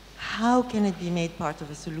 how can it be made part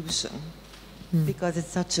of a solution? Because it's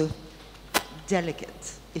such a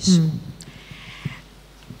delicate issue.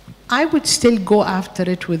 I would still go after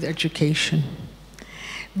it with education,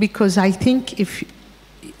 because I think if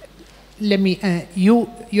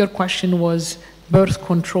your question was birth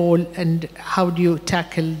control and how do you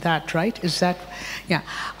tackle that, right? Is that, yeah.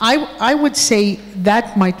 I would say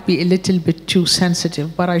that might be a little bit too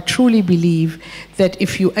sensitive, but I truly believe that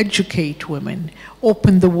if you educate women,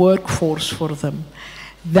 open the workforce for them,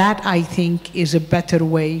 that I think is a better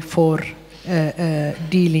way for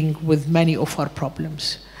dealing with many of our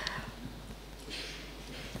problems.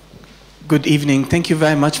 Good evening. Thank you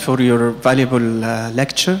very much for your valuable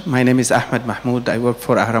lecture. My name is Ahmed Mahmoud. I work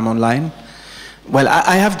for Ahram Online. Well,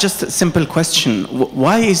 I have just a simple question.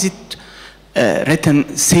 Why is it written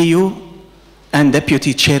CEO and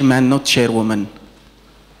deputy chairman, not chairwoman?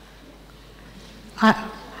 I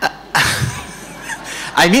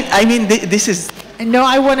mean, this is... No,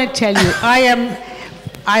 I want to tell you,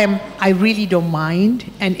 I really don't mind,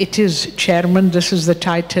 and it is chairman. This is the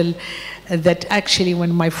title that actually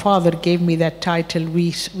when my father gave me that title,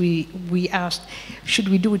 we asked, should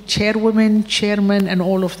we do it chairwoman, chairman, and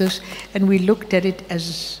all of this? And we looked at it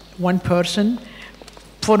as one person.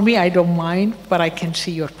 For me, I don't mind, but I can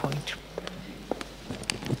see your point.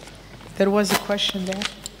 There was a question there.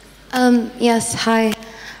 Yes, hi.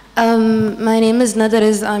 My name is Nadia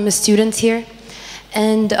Younes. I'm a student here.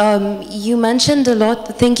 And you mentioned a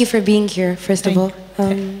lot. Thank you for being here, first of all.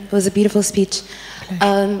 It was a beautiful speech.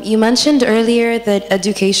 You mentioned earlier that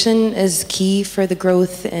education is key for the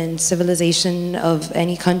growth and civilization of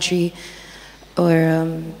any country or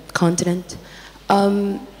continent.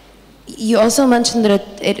 You also mentioned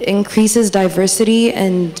that it increases diversity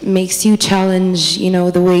and makes you challenge,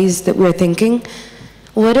 the ways that we're thinking.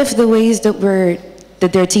 What if the ways that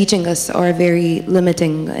they're teaching us are very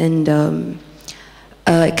limiting and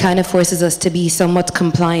it kind of forces us to be somewhat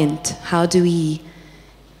compliant? How do we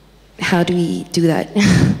do that?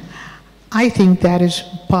 I think that is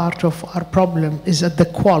part of our problem, is at the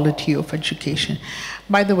quality of education.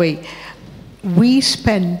 By the way, we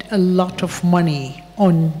spend a lot of money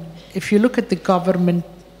on, if you look at the government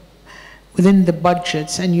within the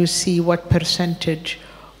budgets and you see what percentage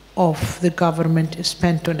of the government is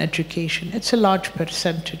spent on education, it's a large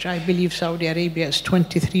percentage. I believe Saudi Arabia is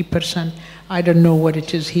 23%. I don't know what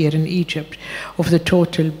it is here in Egypt of the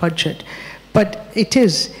total budget. But it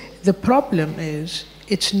is. The problem is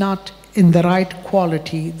it's not in the right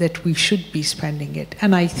quality that we should be spending it.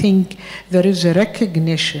 And I think there is a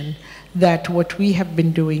recognition that what we have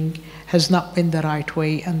been doing has not been the right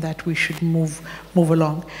way and that we should move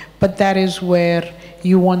along. But that is where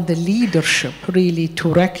you want the leadership really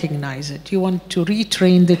to recognize it. You want to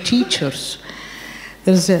retrain the teachers.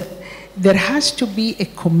 There has to be a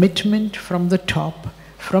commitment from the top,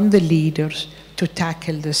 from the leaders, to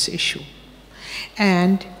tackle this issue.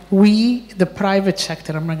 And we, the private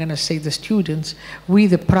sector, I'm not going to say the students, we,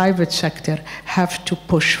 the private sector, have to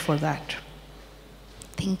push for that.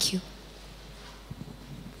 Thank you.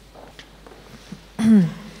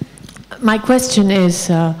 My question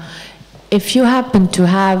is, if you happen to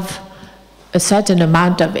have a certain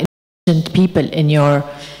amount of intelligent people in your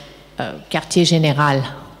quartier général,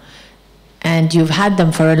 and you've had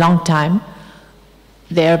them for a long time,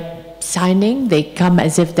 they're signing, they come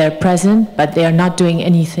as if they're present, but they are not doing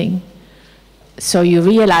anything. So you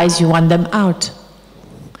realize you want them out.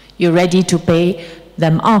 You're ready to pay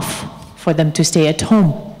them off for them to stay at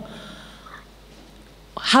home.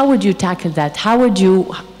 How would you tackle that? How would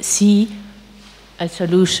you see a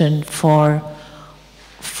solution for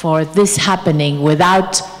this happening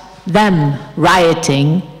without them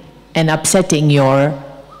rioting and upsetting your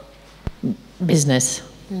business?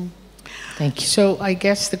 Thank you. So I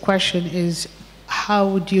guess the question is, how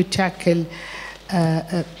would you tackle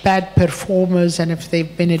bad performers and if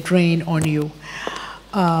they've been a drain on you?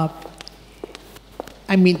 I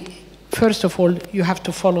mean, first of all, you have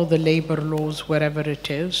to follow the labor laws wherever it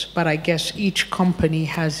is, but I guess each company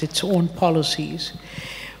has its own policies.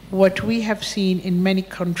 What we have seen in many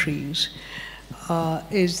countries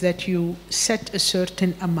is that you set a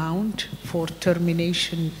certain amount for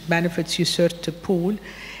termination benefits, you set a pool,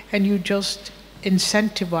 and you just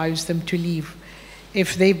incentivize them to leave.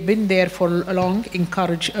 If they've been there for long,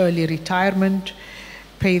 encourage early retirement,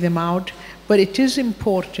 pay them out. But it is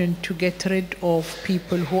important to get rid of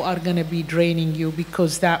people who are going to be draining you,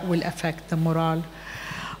 because that will affect the morale.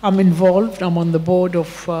 I'm involved, I'm on the board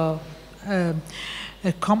of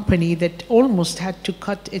a company that almost had to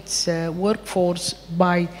cut its workforce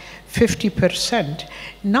by 50%,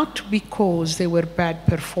 not because they were bad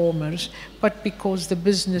performers, but because the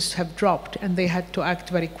business have dropped and they had to act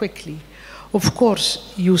very quickly. Of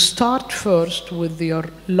course, you start first with your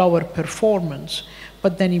lower performance,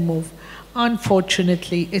 but then you move.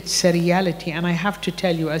 Unfortunately, it's a reality, and I have to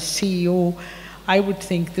tell you, as CEO, I would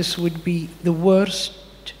think this would be the worst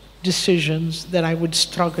decisions that I would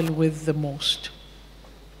struggle with the most.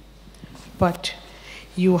 But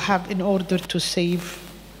you have, in order to save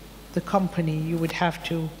the company, you would have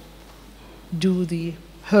to do the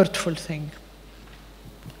hurtful thing.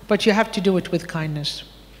 But you have to do it with kindness.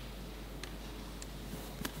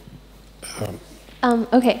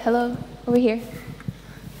 Okay, hello, over here.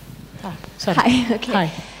 Sorry. Hi, okay.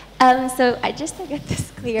 Hi. So just to get this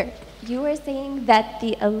clear, you were saying that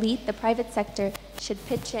the elite, the private sector, should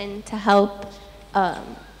pitch in to help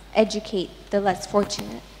educate the less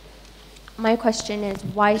fortunate. My question is,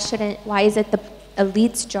 why is it the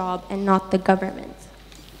elite's job and not the government's?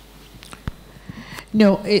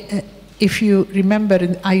 No, if you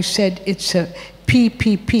remember, I said it's a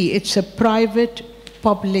PPP, it's a private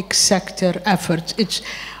public sector effort.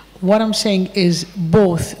 what I'm saying is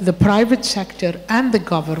both the private sector and the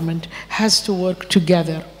government has to work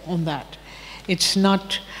together on that. It's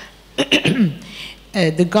not,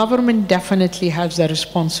 the government definitely has the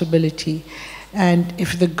responsibility, and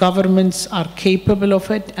if the governments are capable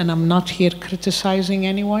of it, and I'm not here criticizing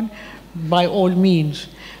anyone, by all means.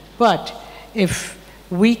 But if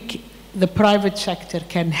the private sector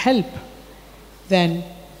can help, then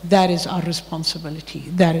that is our responsibility.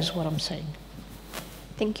 That is what I'm saying.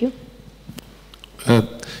 Thank you.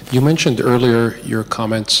 You mentioned earlier your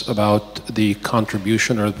comments about the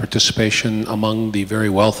contribution or the participation among the very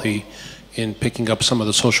wealthy in picking up some of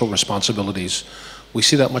the social responsibilities. We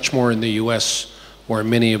see that much more in the US, where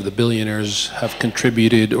many of the billionaires have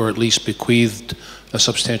contributed or at least bequeathed a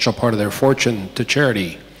substantial part of their fortune to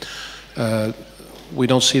charity. We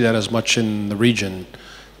don't see that as much in the region.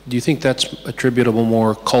 Do you think that's attributable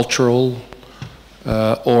more cultural,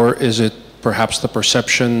 or is it perhaps the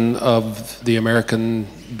perception of the American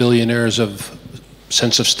billionaires of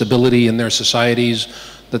sense of stability in their societies,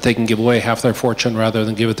 that they can give away half their fortune rather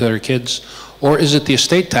than give it to their kids? Or is it the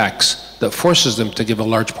estate tax that forces them to give a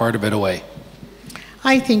large part of it away?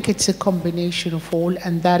 I think it's a combination of all,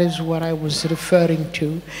 and that is what I was referring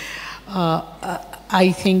to.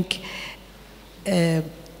 I think the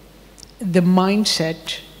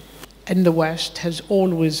mindset in the West has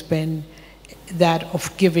always been that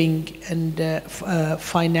of giving and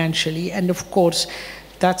financially, and of course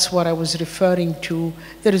that's what I was referring to.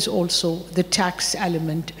 There is also the tax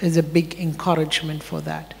element is a big encouragement for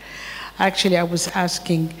that. Actually, I was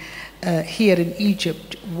asking here in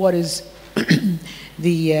Egypt, what is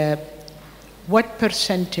what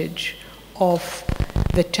percentage of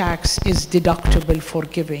the tax is deductible for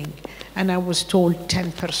giving? And I was told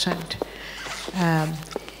 10%.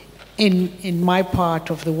 In my part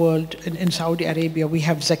of the world, in Saudi Arabia, we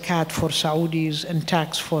have zakat for Saudis and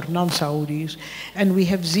tax for non-Saudis, and we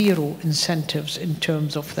have zero incentives in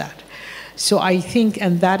terms of that. So I think,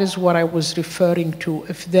 and that is what I was referring to,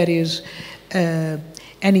 if there is an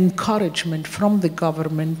encouragement from the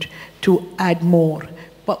government to add more.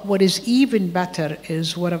 But what is even better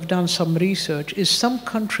is, what I've done some research, is some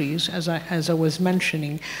countries, as I was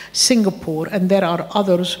mentioning, Singapore, and there are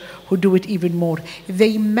others who do it even more.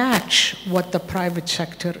 They match what the private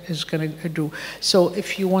sector is going to do. So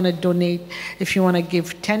if you want to donate, if you want to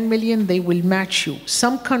give 10 million, they will match you.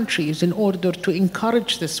 Some countries, in order to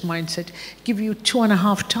encourage this mindset, give you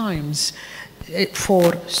 2.5 times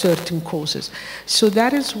for certain causes. So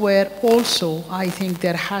that is where also I think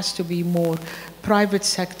there has to be more private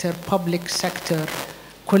sector, public sector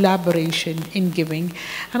collaboration in giving.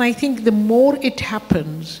 And I think the more it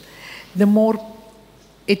happens, the more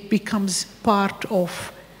it becomes part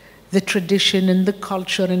of the tradition and the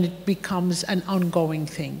culture, and it becomes an ongoing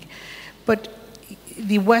thing. But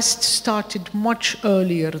the West started much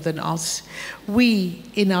earlier than us. We,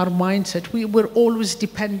 in our mindset, we were always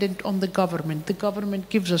dependent on the government. The government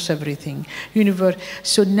gives us everything.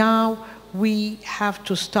 So now we have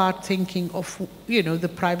to start thinking of, the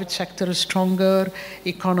private sector is stronger,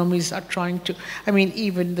 economies are trying to,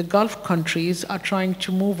 even the Gulf countries are trying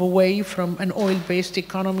to move away from an oil-based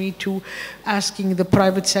economy to asking the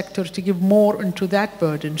private sector to give more into that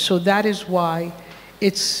burden. So that is why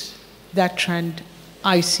it's that trend.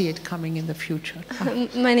 I see it coming in the future.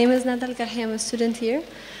 My name is Nadia Younes. I'm a student here.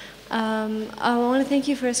 I want to thank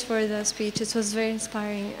you first for the speech. It was very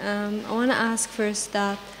inspiring. I want to ask first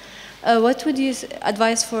that what would you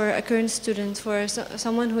advise for a current student, for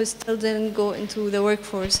someone who still didn't go into the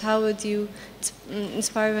workforce? How would you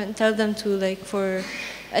inspire and tell them to for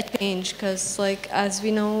a change? Because as we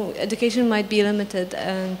know, education might be limited,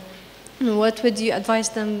 and what would you advise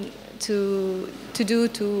them to do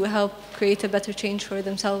to help create a better change for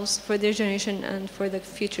themselves, for their generation, and for the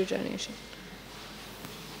future generation?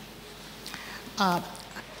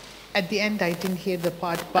 At the end, I didn't hear the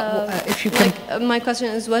part, but if you can... my question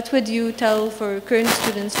is, what would you tell for current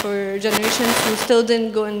students, for generations who still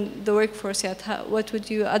didn't go in the workforce yet? What would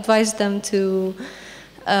you advise them to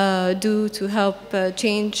do to help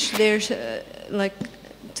change their, to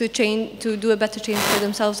do a better change for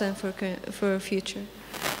themselves and for future?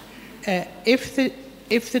 If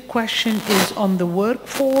the question is on the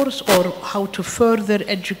workforce or how to further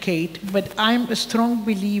educate, but I'm a strong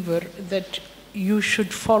believer that you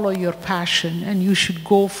should follow your passion and you should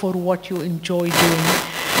go for what you enjoy doing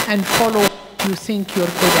and follow what you think you're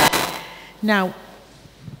good at. Now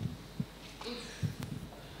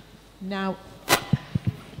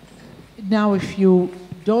if you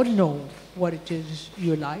don't know what it is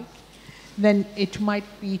you like, then it might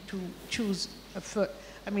be to choose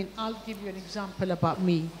I'll give you an example about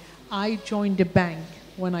me. I joined a bank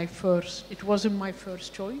when it wasn't my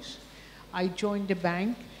first choice. I joined the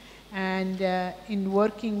bank, and in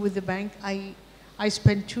working with the bank, I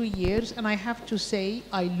spent 2 years, and I have to say,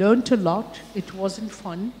 I learned a lot. It wasn't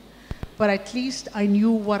fun, but at least I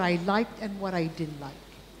knew what I liked and what I didn't like.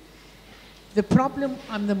 The problem,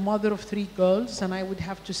 I'm the mother of 3 girls, and I would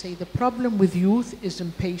have to say the problem with youth is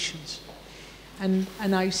impatience. And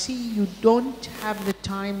I see you don't have the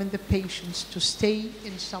time and the patience to stay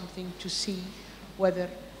in something to see whether,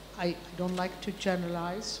 I don't like to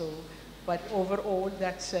generalize, but overall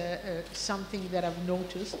that's something that I've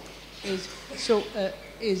noticed, is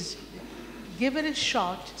give it a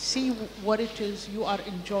shot, see what it is you are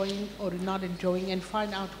enjoying or not enjoying, and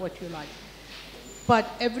find out what you like. But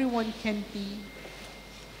everyone can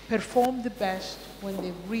perform the best when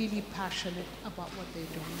they're really passionate about what they're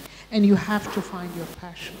doing. And you have to find your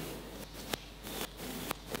passion.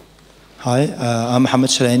 Hi, I'm Mohammed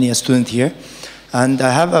Shalani, a student here. And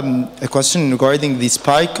I have a question regarding the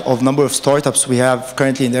spike of number of startups we have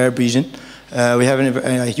currently in the Arab region. We have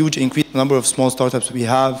a huge increase in the number of small startups we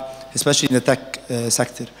have, especially in the tech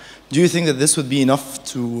sector. Do you think that this would be enough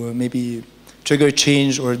to maybe trigger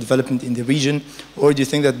change or development in the region, or do you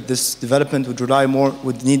think that this development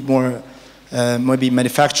would need more maybe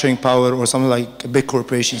manufacturing power or something like big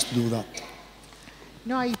corporations to do that?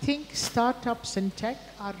 No, I think startups and tech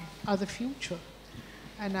are the future.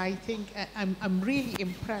 And I think I'm really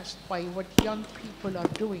impressed by what young people are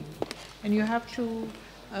doing. And you have to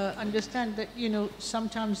understand that,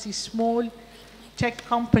 sometimes these small tech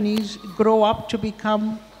companies grow up to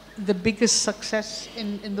become the biggest success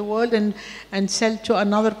in the world and sell to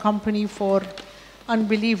another company for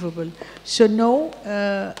unbelievable. So no,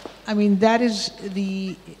 that is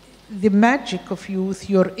the magic of youth,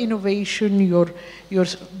 your innovation, your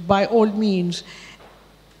by all means.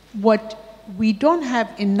 What we don't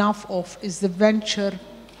have enough of is the venture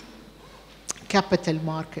capital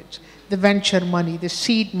market, the venture money, the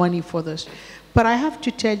seed money for this. But I have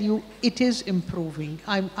to tell you, it is improving.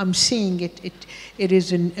 I'm seeing it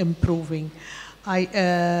is improving.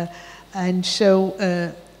 And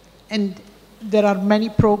there are many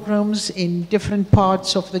programs in different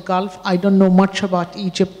parts of the Gulf. I don't know much about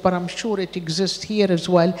Egypt, but I'm sure it exists here as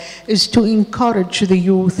well, is to encourage the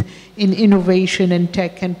youth in innovation and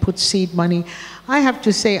tech and put seed money. I have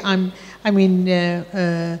to say,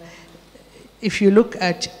 if you look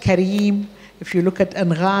at Kareem, if you look at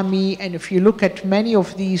Anghami, and if you look at many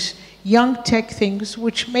of these young tech things,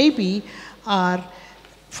 which maybe are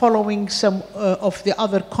following some of the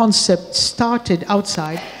other concepts started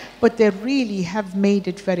outside, but they really have made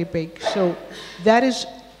it very big. So that is,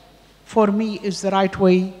 for me, is the right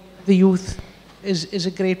way. The youth is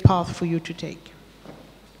a great path for you to take.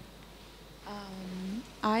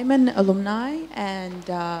 I'm an alumni, and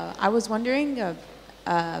I was wondering,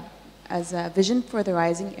 as a vision for the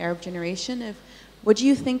rising Arab generation, what do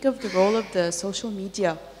you think of the role of the social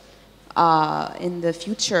media in the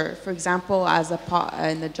future? For example,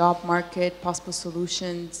 in the job market, possible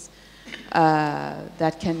solutions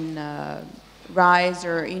that can rise,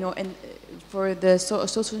 or and for the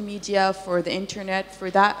social media, for the internet,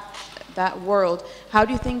 for that world, how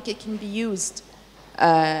do you think it can be used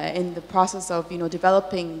in the process of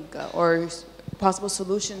developing or possible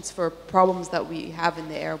solutions for problems that we have in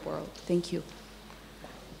the Arab world? Thank you.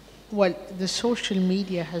 Well, the social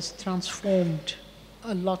media has transformed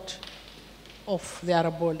a lot of the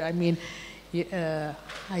Arab world. I mean,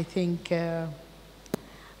 I think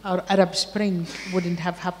our Arab Spring wouldn't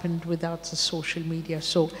have happened without the social media.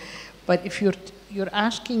 So, but if you're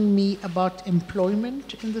asking me about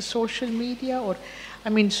employment in the social media,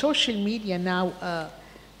 social media now,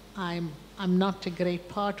 I'm not a great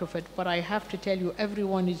part of it, but I have to tell you,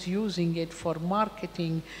 everyone is using it for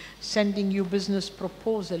marketing, sending you business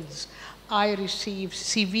proposals. I receive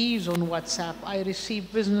CVs on WhatsApp. I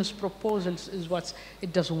receive business proposals.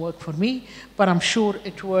 It doesn't work for me, but I'm sure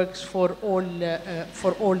it works for all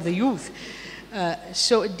the youth.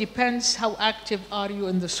 So it depends how active are you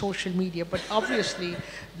in the social media. But obviously,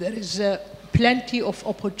 there is plenty of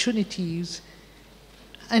opportunities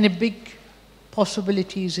and a big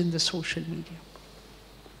possibilities in the social media.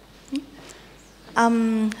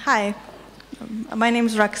 Hi, my name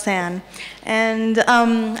is Roxanne, and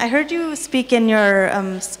I heard you speak in your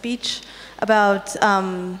speech about,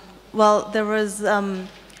 there was a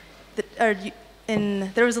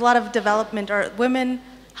lot of development, or women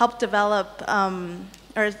help develop,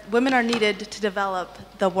 or women are needed to develop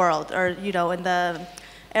the world, or in the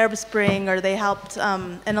Arab Spring, or they helped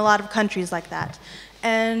in a lot of countries like that.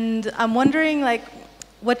 And I'm wondering,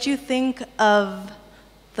 what you think of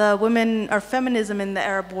the women or feminism in the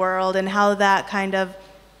Arab world, and how that kind of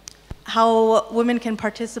how women can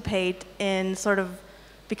participate in sort of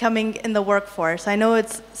becoming in the workforce. I know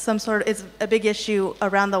it's it's a big issue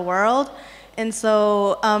around the world, and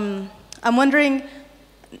so I'm wondering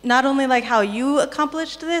not only like how you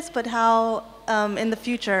accomplished this, but how in the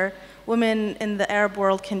future women in the Arab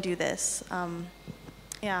world can do this.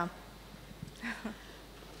 Yeah.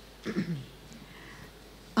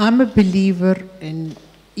 I'm a believer in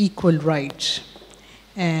equal rights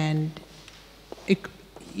and,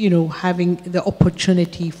 you know, having the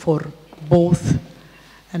opportunity for both.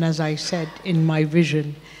 And as I said in my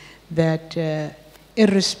vision, that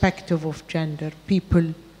irrespective of gender,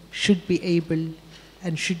 people should be able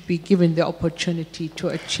and should be given the opportunity to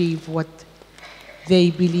achieve what they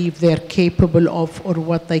believe they're capable of or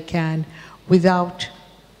what they can without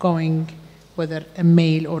going whether a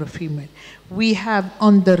male or a female. We have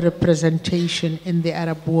underrepresentation in the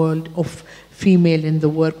Arab world of female in the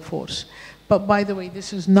workforce. But by the way,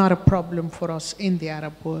 this is not a problem for us in the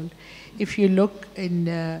Arab world. If you look in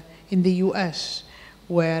the US,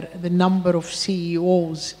 where the number of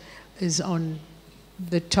CEOs is on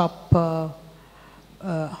the top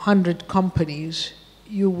 100 companies,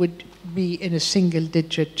 you would be in a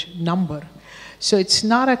single-digit number. So it's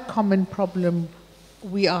not a common problem.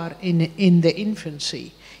 We are in the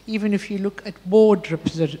infancy. Even if you look at board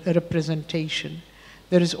representation,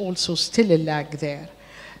 there is also still a lag there.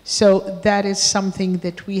 So that is something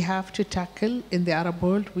that we have to tackle in the Arab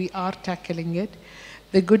world. We are tackling it.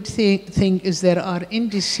 The good thing is there are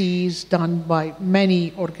indices done by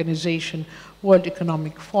many organizations, World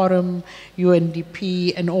Economic Forum,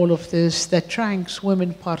 UNDP, and all of this that ranks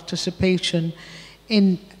women participation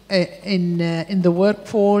in the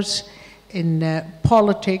workforce, in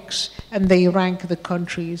politics, and they rank the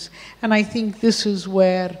countries. And I think this is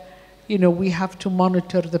where, you know, we have to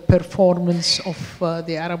monitor the performance of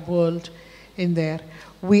the Arab world in there.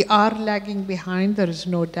 We are lagging behind, there is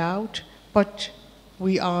no doubt, but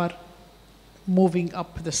we are moving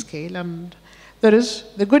up the scale. And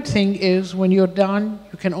the good thing is when you're done,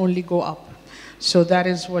 you can only go up. So that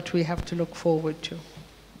is what we have to look forward to.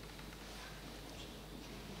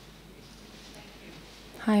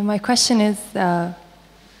 Hi, my question is,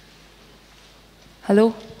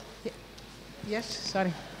 hello? Yes,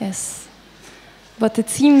 sorry. Yes. But it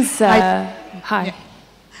seems, hi. Yeah.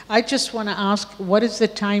 I just want to ask, what is the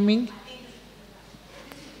timing?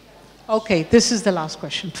 Okay, this is the last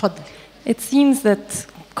question. Tfaddal. It seems that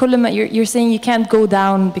you're saying you can't go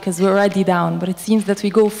down because we're already down, but it seems that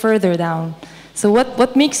we go further down. So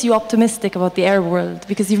what makes you optimistic about the Arab world?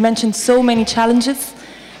 Because you've mentioned so many challenges,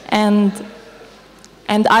 and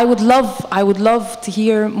I would love to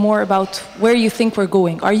hear more about where you think we're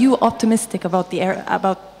going. Are you optimistic about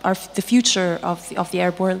the future of the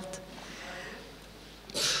Arab world?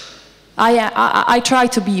 I try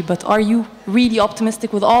to be, but are you really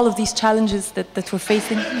optimistic with all of these challenges that we're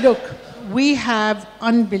facing? Look, we have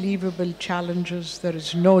unbelievable challenges, there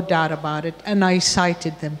is no doubt about it, and I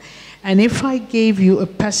cited them. And if I gave you a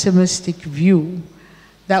pessimistic view,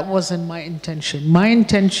 that wasn't my intention. My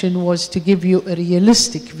intention was to give you a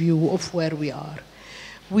realistic view of where we are.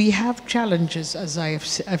 We have challenges, as I've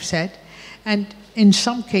said, and in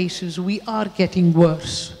some cases we are getting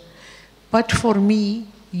worse. But for me,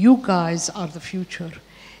 you guys are the future.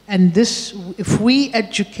 And this, if we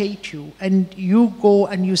educate you and you go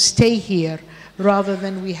and you stay here rather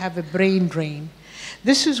than we have a brain drain,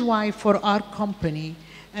 this is why for our company,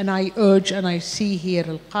 and I urge, and I see here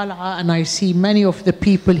Al-Qal'a, and I see many of the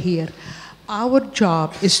people here, our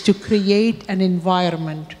job is to create an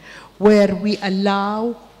environment where we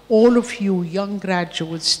allow all of you young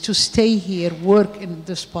graduates to stay here, work in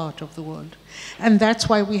this part of the world. And that's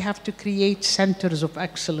why we have to create centers of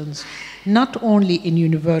excellence, not only in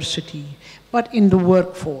university, but in the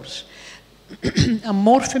workforce. I'm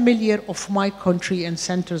more familiar of my country and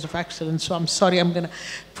centers of excellence, so I'm sorry,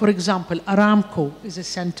 for example, Aramco is a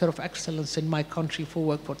center of excellence in my country for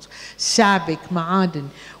workforce. Sabic, Ma'aden.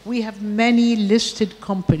 We have many listed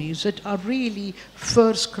companies that are really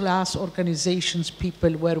first-class organizations,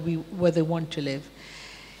 people where they want to live.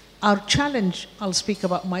 Our challenge, I'll speak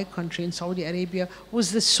about my country in Saudi Arabia,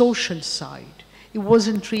 was the social side. It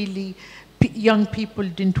wasn't really, young people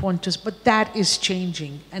didn't want us, but that is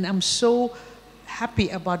changing. And I'm so happy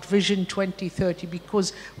about Vision 2030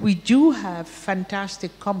 because we do have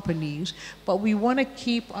fantastic companies, but we want to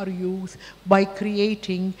keep our youth by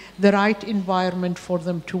creating the right environment for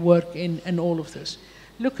them to work in and all of this.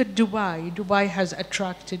 Look at Dubai. Dubai has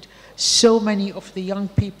attracted so many of the young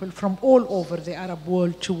people from all over the Arab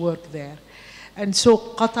world to work there. And so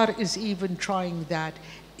Qatar is even trying that.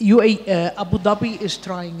 Abu Dhabi is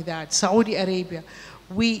trying that. Saudi Arabia.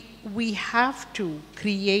 we have to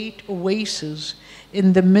create oases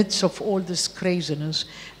in the midst of all this craziness.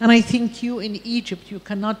 And I think you in Egypt, you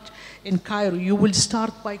cannot, in Cairo, you will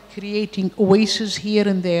start by creating oases here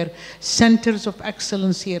and there, centers of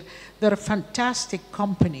excellence here. There are fantastic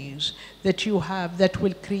companies that you have that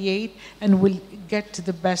will create and will get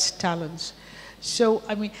the best talents. So,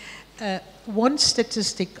 I mean, one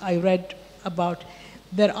statistic I read about,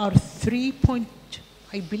 there are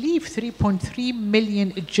 3.3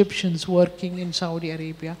 million Egyptians working in Saudi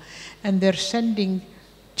Arabia, and they're sending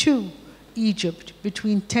to Egypt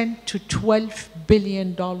between 10 to 12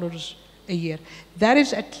 billion dollars a year. That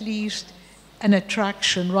is at least an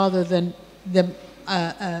attraction rather than them,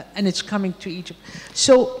 and it's coming to Egypt.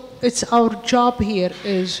 So it's our job here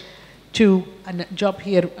is to, and job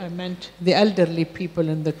here I meant the elderly people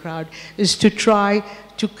in the crowd, is to try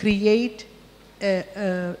to create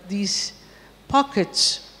these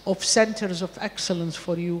pockets of centers of excellence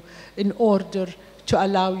for you in order to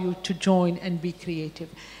allow you to join and be creative.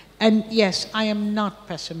 And yes, I am not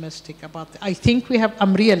pessimistic about that. I think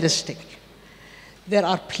I'm realistic. There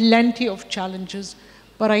are plenty of challenges,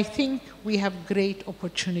 but I think we have great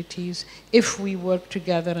opportunities if we work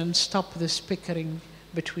together and stop this bickering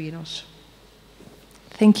between us.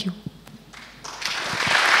 Thank you.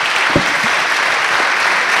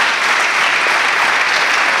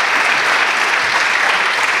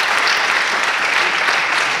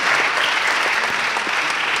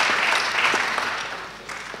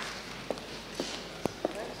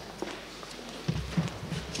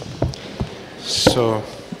 So,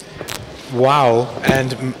 wow,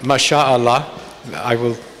 and masha'Allah,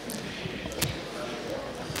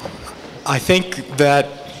 I think that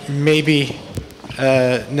maybe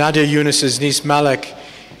Nadia Younes's niece Malek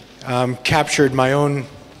captured my own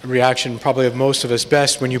reaction, probably of most of us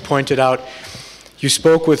best, when you pointed out you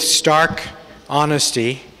spoke with stark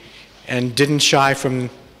honesty and didn't shy from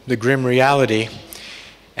the grim reality,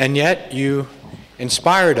 and yet you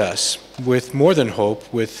inspired us with more than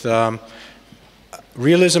hope, with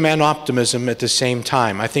realism and optimism at the same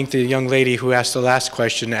time. I think the young lady who asked the last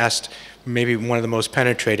question asked maybe one of the most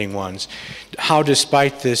penetrating ones. How,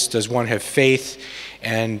 despite this, does one have faith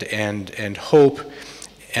and hope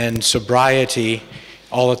and sobriety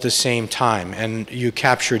all at the same time? And you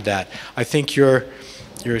captured that. I think your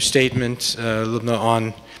statement, Lubna,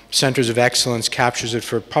 on centers of excellence captures it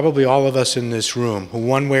for probably all of us in this room, who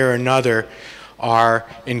one way or another are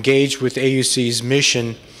engaged with AUC's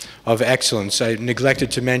mission of excellence. I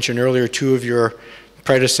neglected to mention earlier, two of your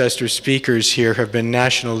predecessor speakers here have been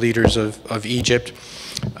national leaders of Egypt.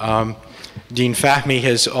 Dean Fahmy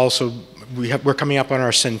has also, we're coming up on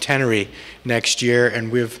our centenary next year,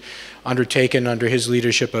 and we've undertaken under his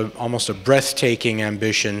leadership almost a breathtaking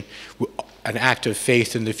ambition, an act of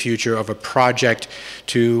faith in the future of a project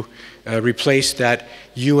to replace that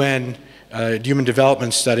UN Human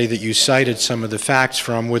Development Study that you cited some of the facts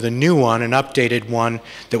from with a new one, an updated one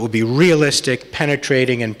that will be realistic,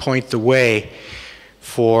 penetrating, and point the way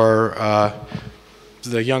for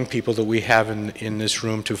the young people that we have in this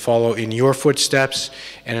room to follow in your footsteps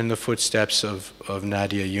and in the footsteps of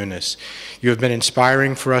Nadia Younes. You have been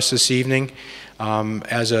inspiring for us this evening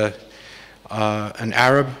as an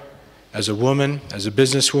Arab, as a woman, as a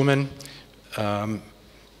businesswoman, and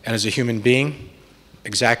as a human being.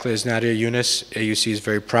 Exactly as Nadia Younes, AUC is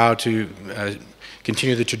very proud to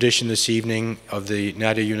continue the tradition this evening of the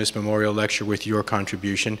Nadia Younes Memorial Lecture with your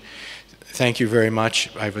contribution. Thank you very much.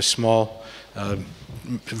 I have a small,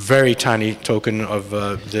 very tiny token of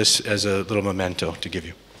this as a little memento to give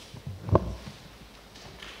you.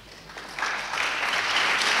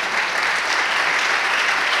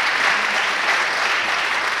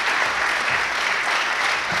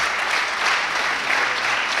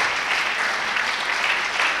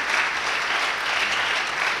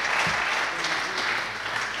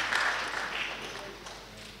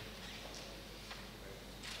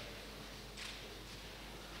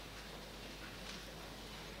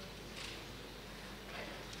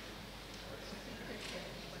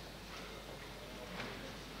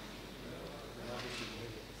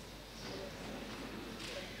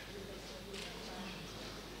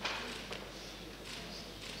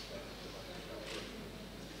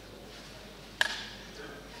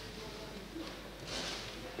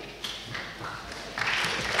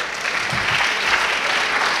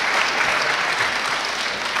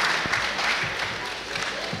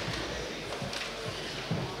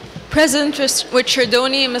 President Richard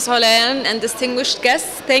Doni, Ms. Olayan, and distinguished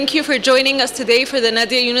guests, thank you for joining us today for the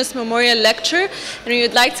Nadia Younes Memorial Lecture, and we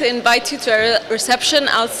would like to invite you to our reception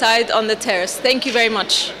outside on the terrace. Thank you very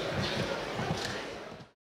much.